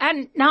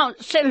 And now,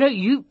 Sello,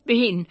 you've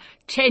been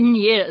 10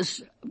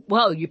 years,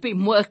 well, you've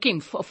been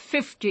working for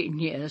 15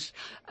 years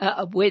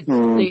with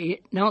the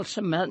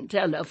Nelson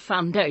Mandela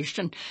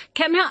Foundation.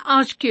 Can I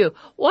ask you,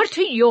 what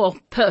are your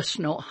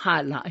personal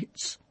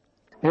highlights?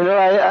 You know,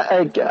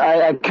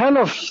 I kind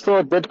of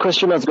thought that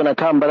question was going to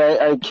come, but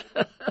I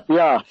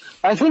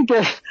think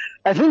there's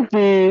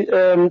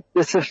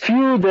a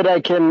few that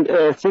I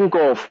can think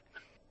of.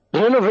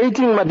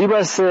 Renovating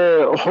Madiba's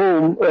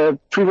home,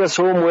 previous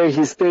home where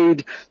he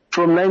stayed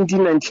from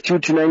 1992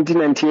 to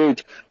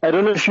 1998. I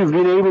don't know if you've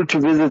been able to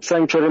visit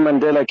Sanctuary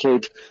Mandela,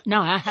 Kate.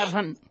 No, I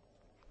haven't.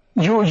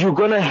 You're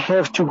gonna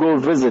have to go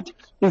visit.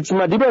 It's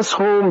Madiba's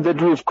home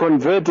that we've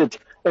converted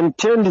and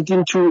turned it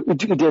into,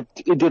 it had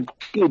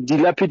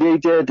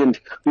dilapidated, and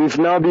we've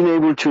now been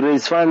able to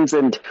raise funds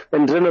and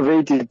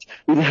renovate it.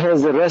 It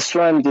has a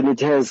restaurant and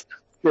it has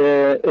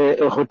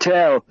a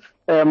hotel.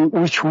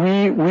 Which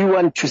we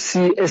want to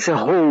see as a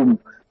home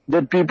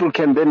that people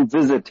can then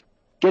visit,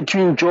 get to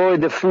enjoy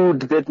the food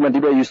that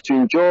Madiba used to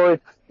enjoy,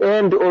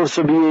 and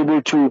also be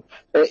able to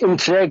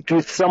interact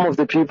with some of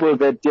the people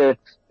that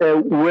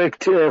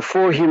worked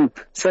for him,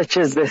 such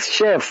as the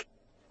chef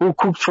who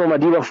cooked for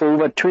Madiba for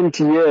over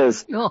 20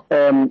 years,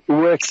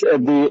 works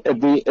at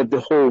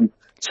the home.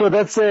 So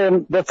that's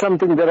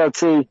something that I'd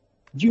say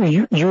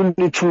you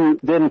need to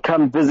then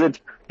come visit.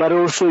 But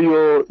also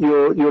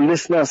your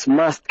listeners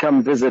must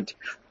come visit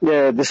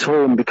this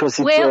home, because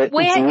it's where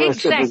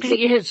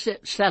exactly is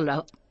it,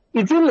 Sello?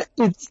 It's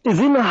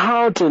in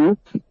Hatang.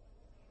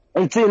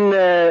 It's in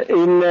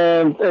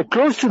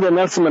close to the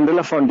Nelson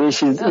Mandela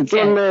Foundation. Okay. It's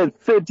on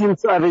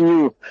 13th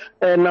Avenue,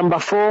 number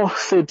 4,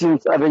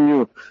 13th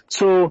Avenue.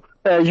 So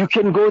you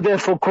can go there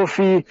for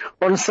coffee.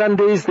 On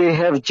Sundays they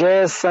have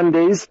jazz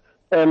Sundays.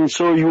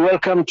 So you're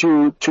welcome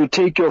to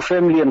take your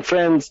family and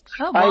friends.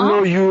 Oh, wow. I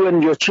know you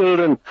and your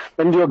children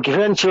and your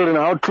grandchildren,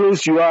 how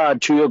close you are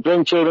to your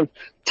grandchildren.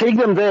 Take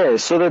them there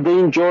so that they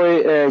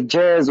enjoy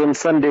jazz on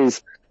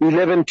Sundays,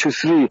 11 to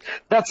 3.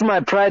 That's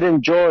my pride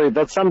and joy.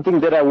 That's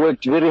something that I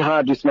worked very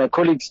hard with my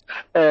colleagues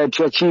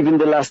to achieve in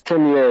the last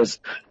 10 years.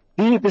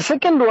 The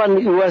second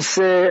one was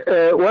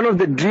one of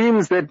the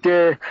dreams that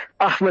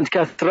Ahmed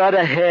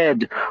Kathrada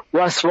had,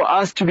 was for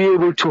us to be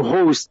able to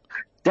host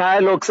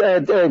dialogues,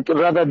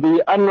 rather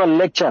the annual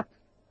lecture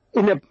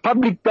in a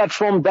public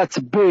platform that's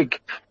big,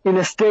 in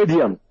a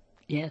stadium.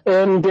 Yes.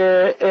 And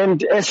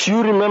as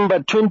you remember,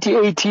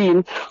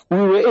 2018, we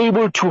were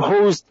able to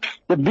host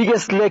the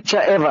biggest lecture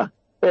ever,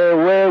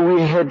 where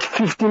we had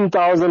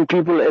 15,000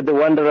 people at the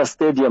Wanderers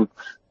Stadium,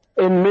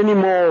 and many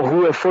more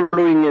who were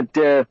following it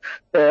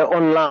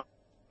online.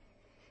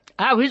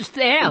 I was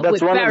there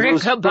with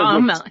Barack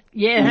Obama.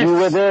 Yes. You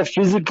were there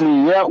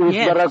physically, with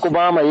Barack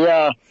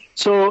Obama,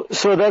 So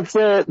that's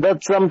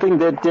something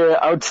that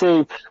I would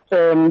say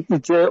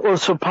it's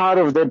also part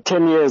of that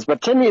 10 years.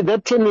 But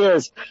that 10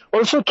 years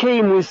also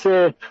came with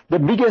the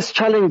biggest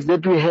challenge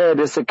that we had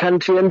as a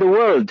country and the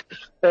world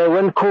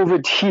when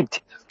COVID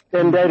hit.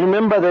 And I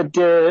remember that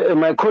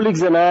my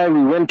colleagues and I,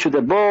 we went to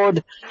the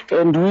board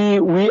and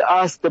we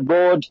asked the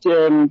board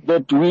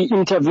that we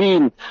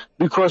intervene,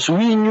 because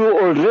we knew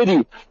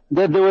already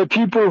that there were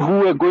people who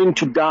were going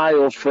to die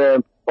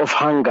of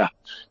hunger.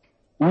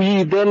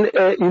 we then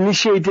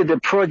initiated a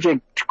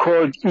project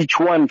called Each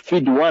One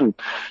Feed One,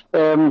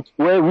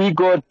 where we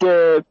got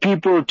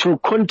people to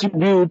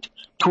contribute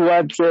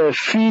towards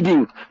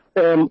feeding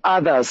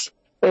others.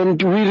 And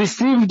we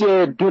received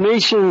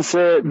donations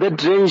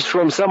that ranged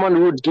from someone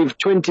who would give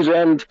 20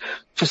 rand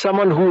to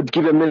someone who would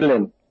give 1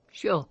 million.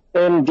 Sure.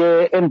 And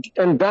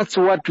that's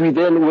what we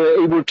then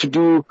were able to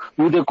do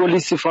with the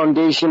Kolisi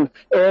Foundation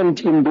and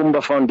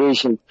Imbumba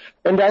Foundation.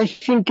 And I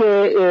think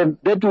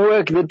that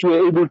work that we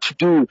were able to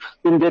do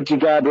in that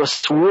regard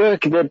was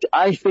work that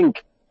I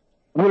think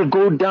will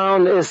go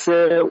down as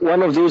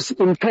one of those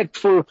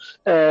impactful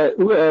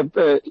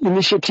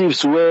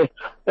initiatives where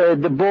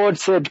the board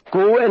said,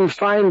 go and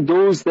find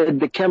those that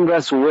the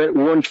cameras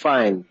won't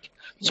find.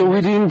 So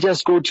we didn't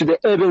just go to the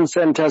urban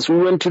centers, we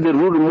went to the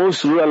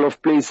most rural of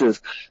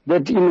places.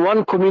 That in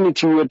one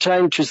community we were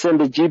trying to send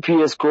the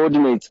GPS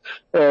coordinates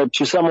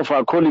to some of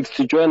our colleagues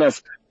to join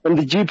us, and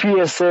the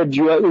GPS said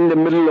you are in the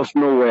middle of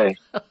nowhere.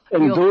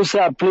 And those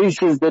are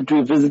places that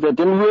we visited,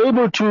 and we were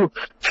able to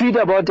feed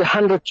about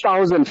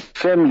 100,000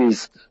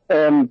 families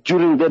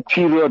during that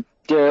period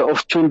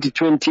of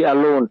 2020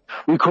 alone.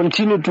 We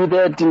continued with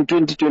that in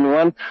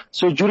 2021.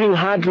 So during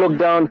hard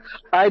lockdown,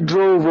 I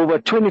drove over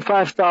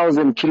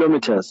 25,000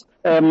 kilometers.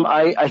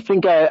 I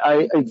think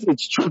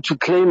it's true to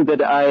claim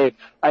that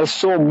I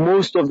saw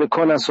most of the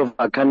corners of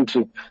our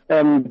country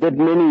that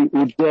many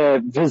would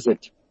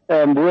visit.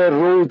 Where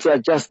roads are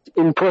just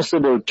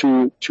impossible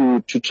to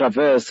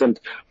traverse, and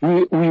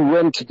we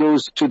went to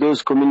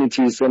those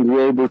communities and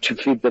were able to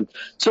feed them.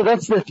 So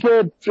that's the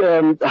third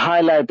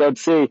highlight, I'd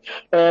say.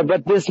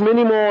 But there's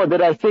many more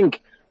that I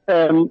think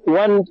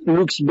one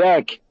looks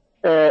back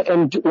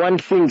and one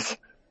thinks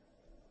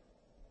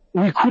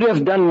we could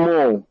have done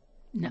more.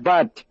 No.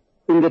 But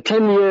in the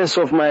 10 years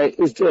of my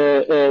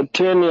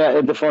tenure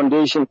at the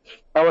foundation,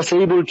 I was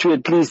able to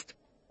at least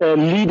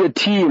lead a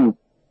team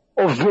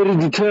of very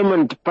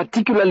determined,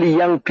 particularly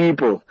young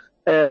people.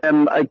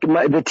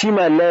 The team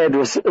I led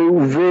was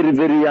very,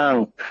 very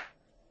young.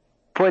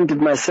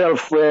 Appointed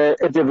myself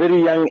at a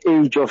very young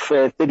age of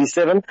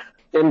 37,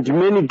 and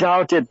many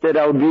doubted that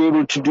I would be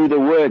able to do the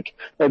work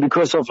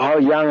because of how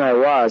young I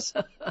was.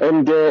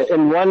 And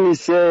one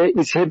is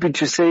happy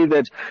to say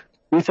that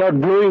without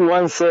blowing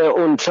one's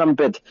own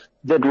trumpet,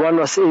 that one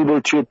was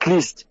able to at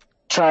least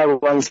try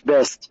one's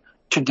best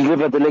to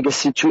deliver the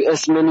legacy to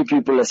as many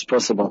people as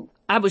possible.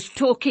 I was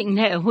talking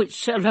there with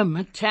Sello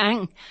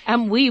Hatang,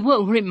 and we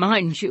will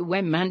remind you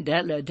when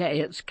Mandela Day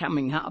is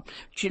coming up,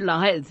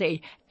 July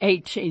the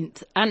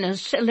 18th. And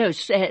as Sello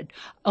said,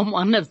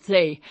 one of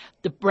the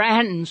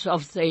brands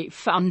of the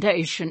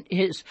foundation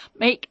is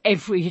make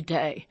every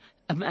day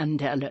a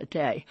Mandela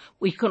Day.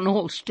 We can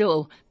all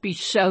still be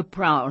so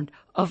proud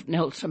of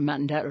Nelson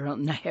Mandela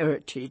and the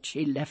heritage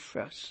he left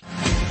for us.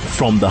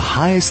 From the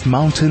highest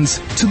mountains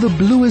to the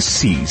bluest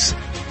seas,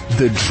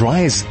 the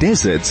driest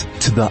deserts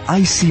to the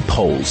icy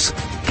poles,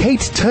 Kate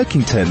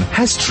Turkington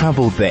has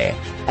traveled there,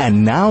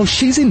 and now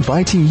she's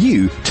inviting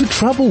you to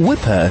travel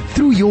with her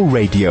through your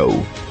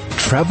radio.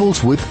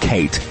 Travels with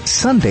Kate,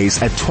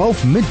 Sundays at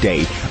 12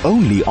 midday,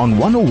 only on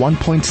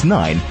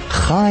 101.9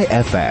 High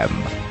FM.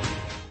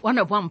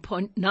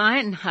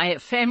 101.9 High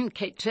FM,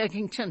 Kate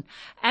Turkington.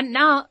 And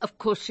now, of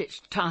course, it's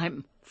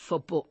time for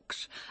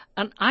books.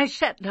 And I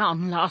sat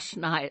down last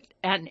night,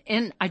 and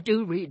I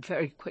do read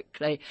very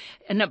quickly,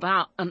 in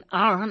about an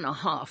hour and a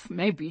half,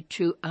 maybe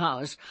 2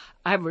 hours,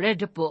 I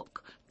read a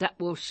book that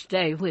will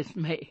stay with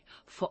me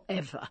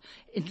forever.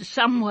 In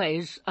some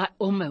ways, I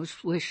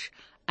almost wish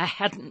I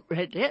hadn't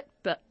read it,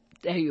 but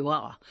there you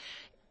are.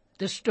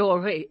 It's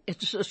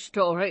a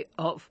story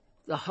of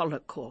the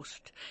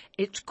Holocaust.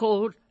 It's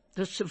called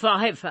The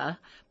Survivor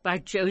by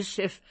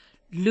Joseph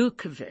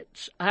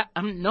Lukowicz.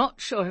 I'm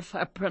not sure if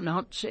I'm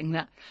pronouncing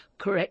that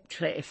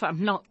correctly. If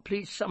I'm not,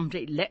 please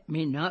somebody let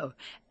me know.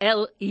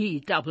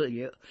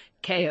 Lewkowicz,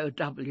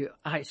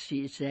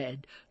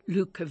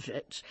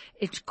 Lukowicz.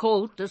 It's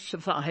called The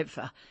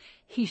Survivor.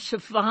 He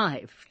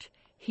survived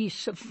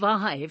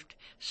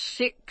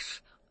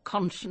 6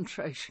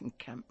 concentration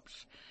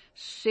camps.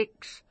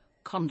 6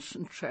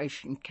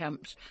 concentration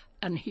camps.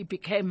 And he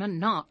became a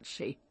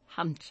Nazi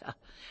hunter.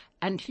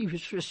 And he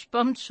was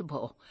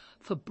responsible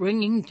for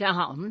bringing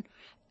down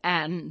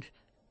and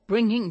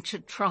bringing to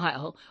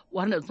trial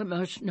one of the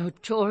most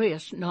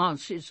notorious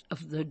Nazis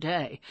of the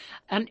day.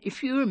 And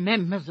if you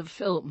remember the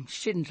film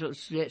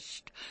Schindler's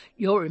List,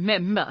 you'll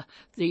remember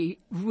the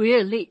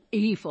really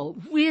evil,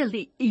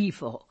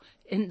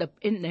 in the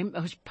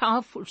most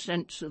powerful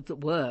sense of the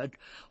word,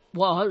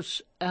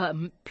 was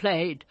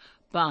played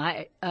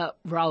by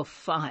Ralph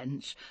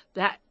Fiennes,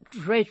 that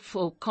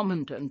dreadful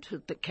commandant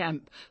of the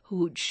camp who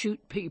would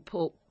shoot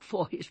people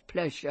for his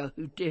pleasure,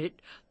 who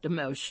did the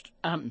most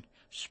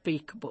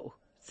unspeakable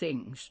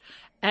things.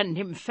 And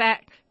in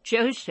fact,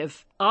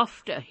 Joseph,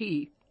 after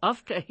he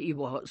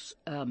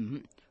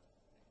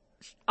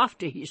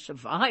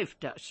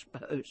survived, I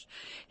suppose,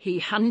 he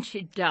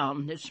hunted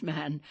down this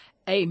man,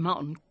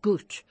 Amon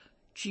Goeth,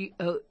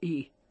 Goeth.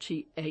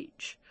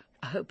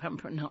 I hope I'm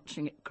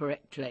pronouncing it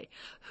correctly,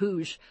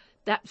 whose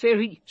that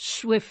very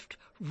swift,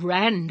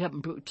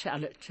 random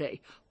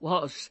brutality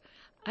was,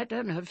 I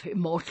don't know if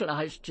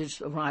immortalized is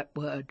the right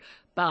word,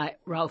 by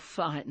Ralph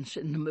Fiennes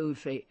in the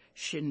movie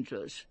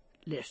Schindler's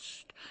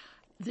List.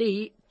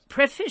 The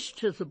preface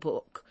to the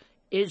book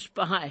is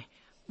by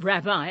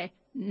Rabbi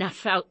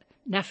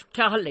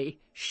Naftali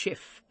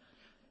Schiff.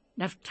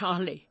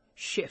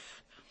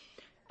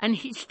 And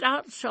he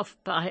starts off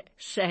by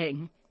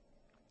saying,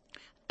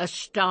 a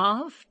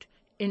starved,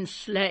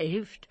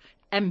 enslaved,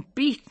 and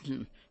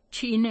beaten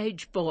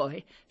teenage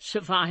boy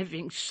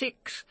surviving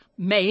 6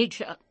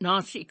 major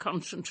Nazi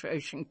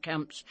concentration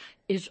camps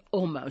is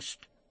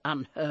almost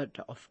unheard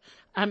of.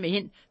 I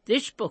mean,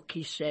 this book,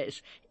 he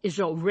says, is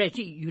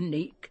already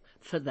unique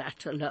for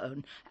that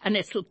alone, and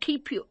it'll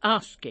keep you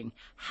asking,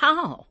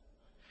 how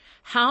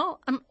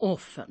an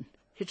orphan,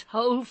 his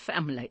whole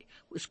family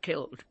was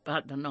killed by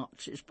the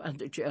Nazis, by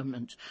the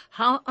Germans,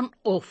 how an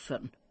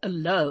orphan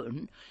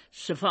alone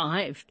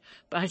survived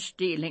by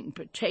stealing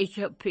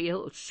potato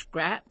peels,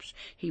 scraps.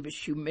 He was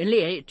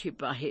humiliated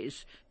by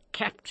his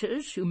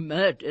captors who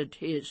murdered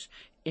his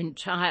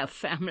entire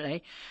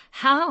family.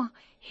 How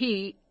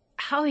he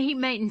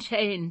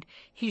maintained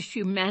his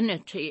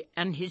humanity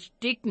and his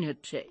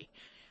dignity.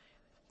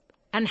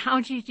 And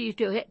how did he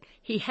do it?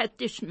 He had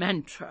this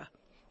mantra,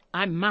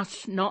 I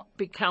must not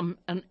become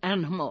an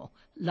animal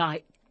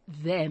like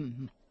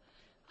them.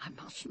 I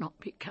must not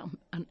become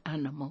an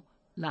animal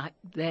like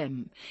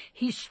them.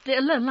 He's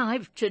still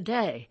alive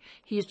today.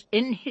 He's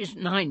in his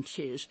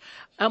 90s.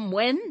 And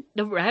when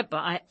the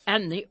rabbi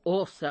and the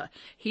author,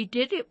 he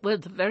did it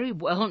with a very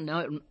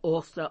well-known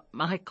author,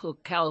 Michael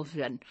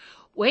Calvin.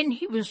 When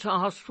he was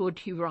asked would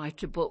he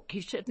write a book,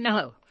 he said,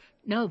 no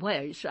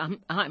ways.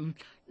 I'm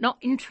not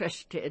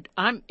interested.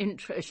 I'm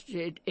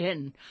interested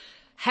in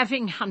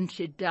having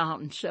hunted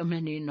down so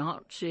many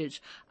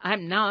Nazis.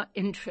 I'm now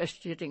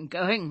interested in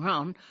going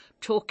round,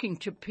 talking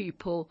to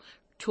people,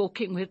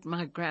 talking with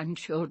my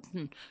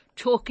grandchildren,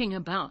 talking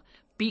about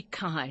be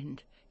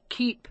kind,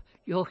 keep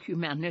your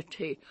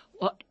humanity,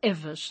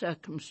 whatever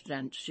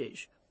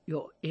circumstances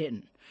you're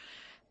in.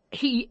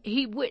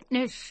 He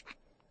witnessed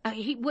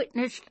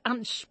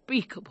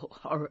unspeakable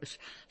horrors,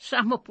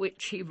 some of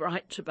which he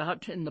writes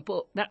about in the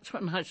book. That's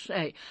when I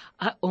say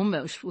I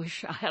almost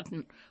wish I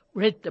hadn't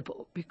read the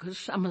book, because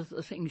some of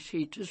the things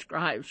he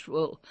describes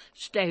will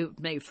stay with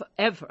me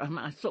forever, and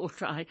I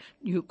thought I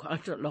knew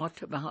quite a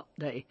lot about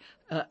the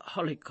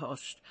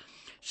Holocaust.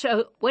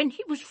 So when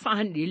he was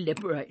finally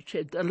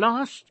liberated, the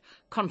last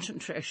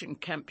concentration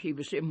camp he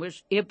was in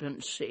was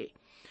Ebensee.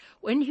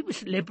 When he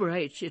was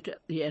liberated at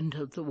the end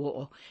of the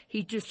war,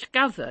 he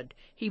discovered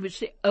he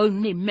was the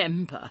only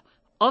member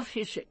of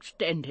his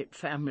extended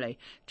family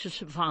to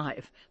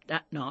survive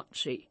that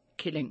Nazi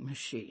killing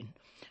machine.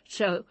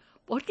 So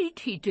what did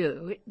he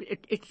do?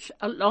 It's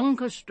a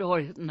longer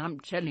story than I'm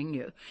telling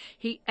you.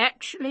 He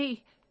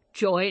actually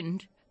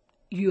joined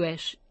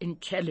US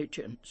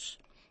intelligence.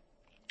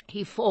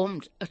 He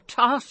formed a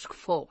task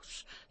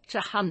force to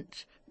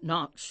hunt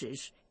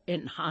Nazis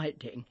in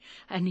hiding,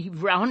 and he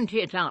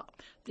rounded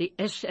up the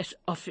SS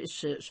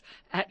officers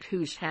at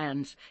whose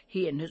hands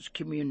he and his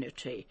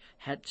community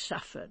had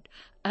suffered.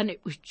 And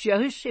it was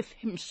Joseph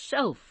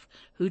himself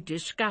who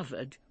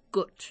discovered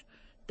Gut,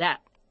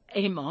 that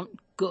Amon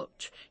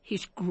Gut,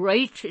 his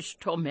greatest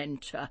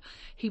tormentor.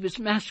 He was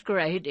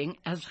masquerading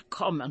as a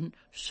common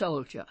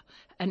soldier,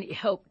 and he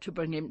helped to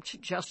bring him to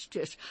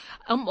justice.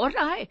 And what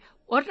I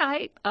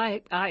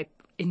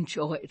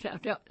enjoyed, I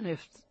don't know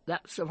if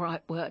that's the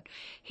right word,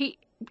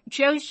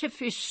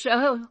 Joseph is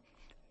so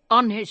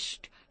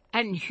honest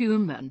and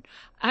human.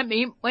 I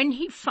mean, when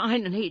he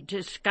finally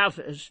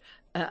discovers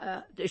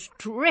this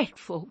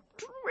dreadful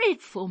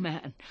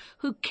man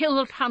who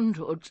killed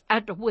hundreds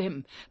at a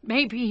whim.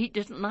 Maybe he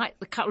didn't like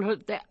the colour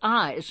of their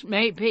eyes.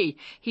 Maybe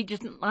he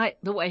didn't like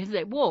the way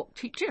they walked.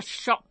 He just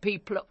shot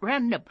people at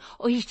random.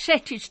 Or he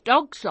set his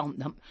dogs on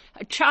them.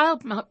 A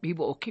child might be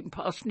walking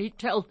past and he'd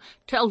tell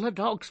the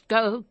dogs,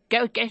 go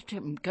get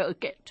him, go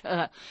get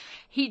her.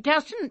 He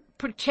doesn't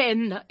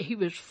pretend that he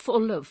was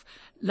full of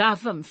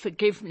love and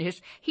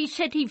forgiveness. He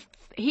said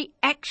he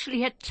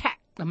actually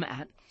attacked the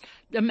man.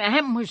 The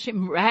man was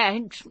in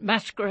rags,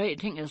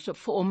 masquerading as a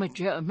former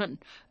German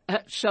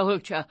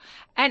soldier.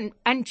 And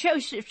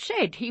Joseph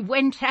said he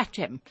went at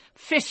him,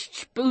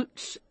 fists,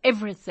 boots,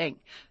 everything,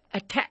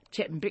 attacked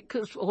him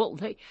because of all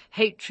the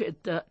hatred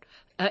that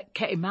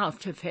came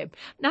out of him.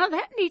 Now,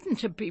 that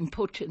needn't have been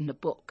put in the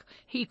book.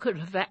 He could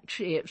have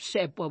actually have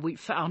said, well, we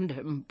found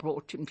him and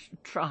brought him to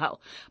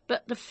trial.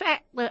 But the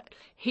fact that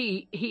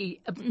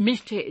he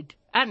admitted,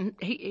 and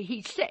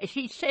he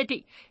said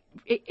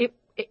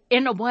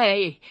in a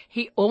way,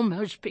 he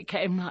almost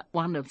became like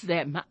one of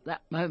them at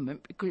that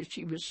moment because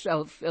he was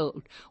so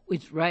filled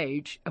with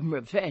rage and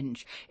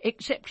revenge,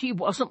 except he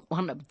wasn't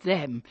one of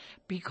them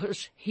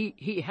because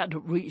he had a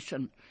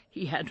reason.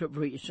 He had a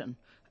reason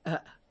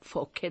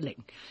for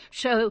killing.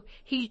 So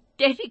he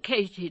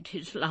dedicated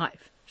his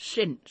life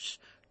since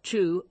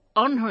to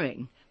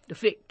honouring the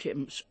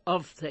victims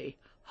of the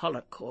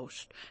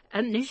Holocaust.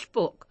 And this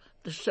book,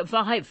 The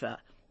Survivor,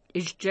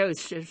 is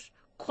Joseph's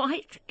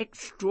quite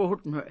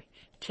extraordinary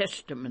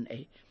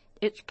testimony.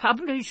 It's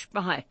published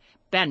by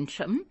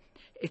Bantam.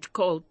 It's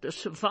called The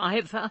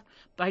Survivor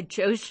by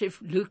Joseph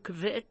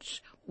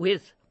Lukowitz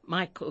with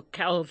Michael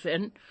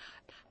Calvin.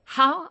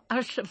 How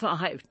I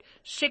survived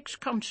 6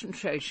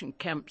 concentration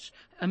camps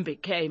and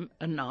became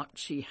a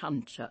Nazi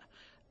hunter.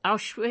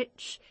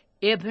 Auschwitz,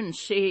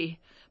 Ebensee,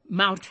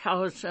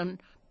 Mauthausen,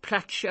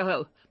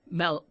 Plaszow,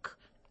 Melk,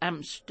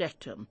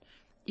 Amstetten.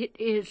 It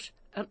is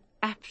an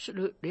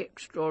absolutely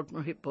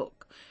extraordinary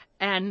book.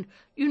 And,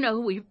 you know,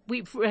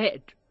 we've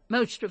read,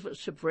 most of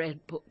us have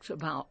read books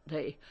about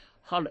the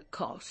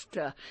Holocaust.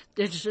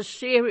 There's a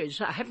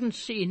series, I haven't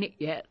seen it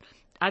yet,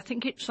 I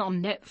think it's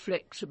on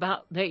Netflix,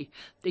 about the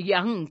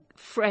young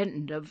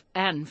friend of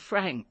Anne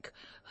Frank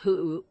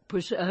who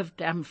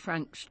preserved Anne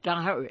Frank's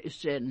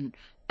diaries in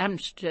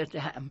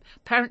Amsterdam.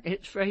 Apparently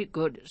it's very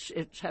good.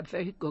 It's had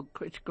very good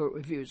critical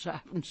reviews.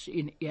 I haven't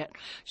seen it yet.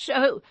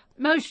 So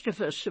most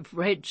of us have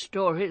read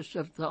stories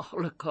of the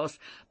Holocaust,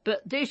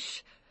 but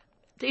this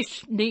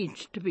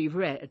needs to be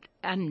read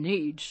and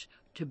needs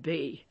to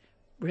be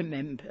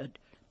remembered,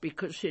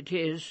 because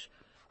it's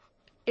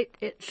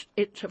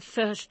a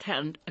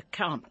first-hand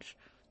account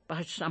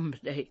by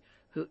somebody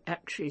who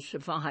actually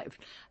survived,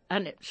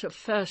 and it's a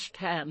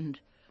first-hand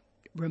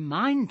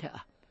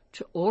reminder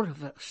to all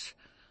of us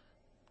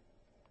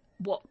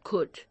what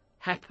could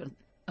happen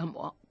and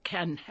what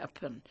can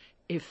happen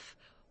if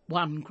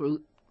one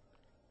group,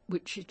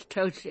 which is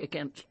totally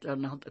against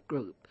another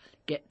group,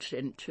 gets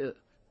into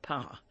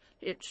power.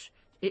 It's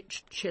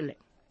chilling.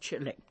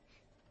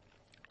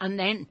 And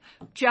then,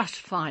 just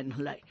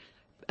finally,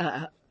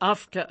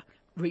 after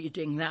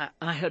reading that,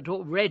 I had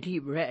already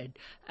read,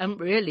 and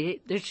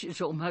really this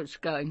is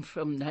almost going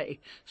from the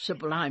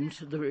sublime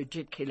to the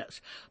ridiculous,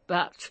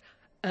 but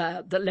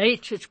the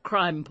latest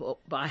crime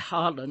book by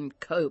Harlan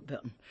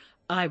Coben,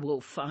 I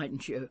Will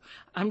Find You.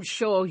 I'm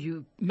sure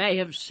you may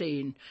have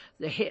seen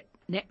the hit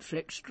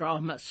Netflix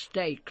drama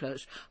Stay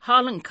Close.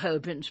 Harlan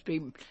Coben's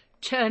been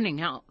turning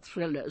out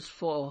thrillers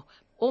for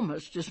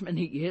almost as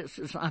many years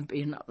as I've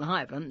been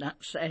alive, and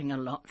that's saying a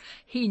lot.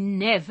 He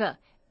never,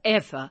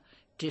 ever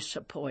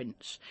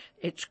disappoints.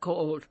 It's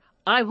called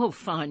I Will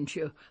Find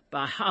You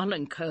by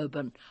Harlan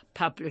Coben,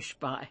 published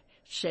by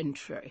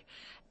Century.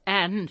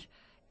 And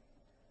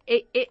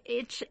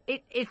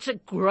it's a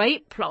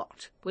great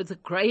plot with a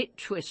great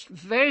twist.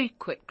 Very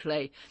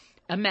quickly,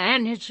 a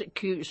man is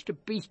accused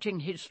of beating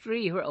his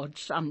 3-year-old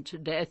son to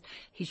death.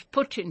 He's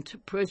put into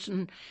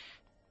prison,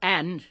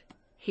 and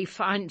he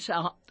finds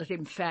out that,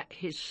 in fact,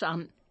 his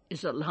son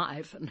is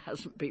alive and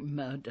hasn't been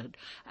murdered,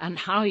 and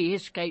how he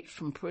escapes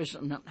from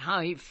prison and how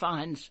he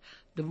finds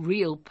the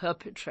real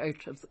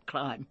perpetrator of the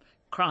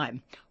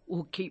crime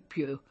will keep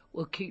you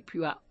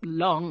up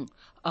long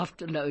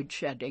after load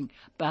shedding,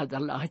 by the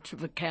light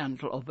of a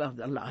candle or by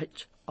the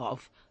light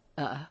of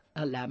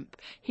a lamp.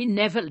 He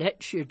never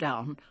lets you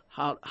down,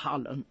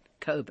 Harlan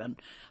Coben.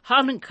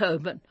 Harlan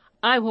Coben,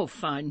 I Will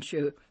Find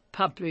You,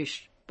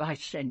 published by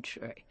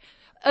Century.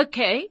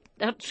 Okay,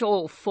 that's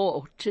all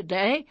for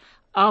today.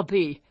 I'll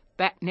be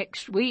back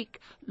next week.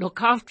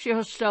 Look after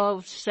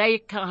yourselves, stay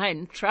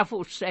kind,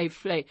 travel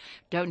safely.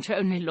 Don't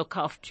only look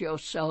after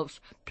yourselves,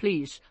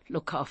 please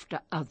look after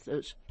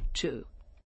others too.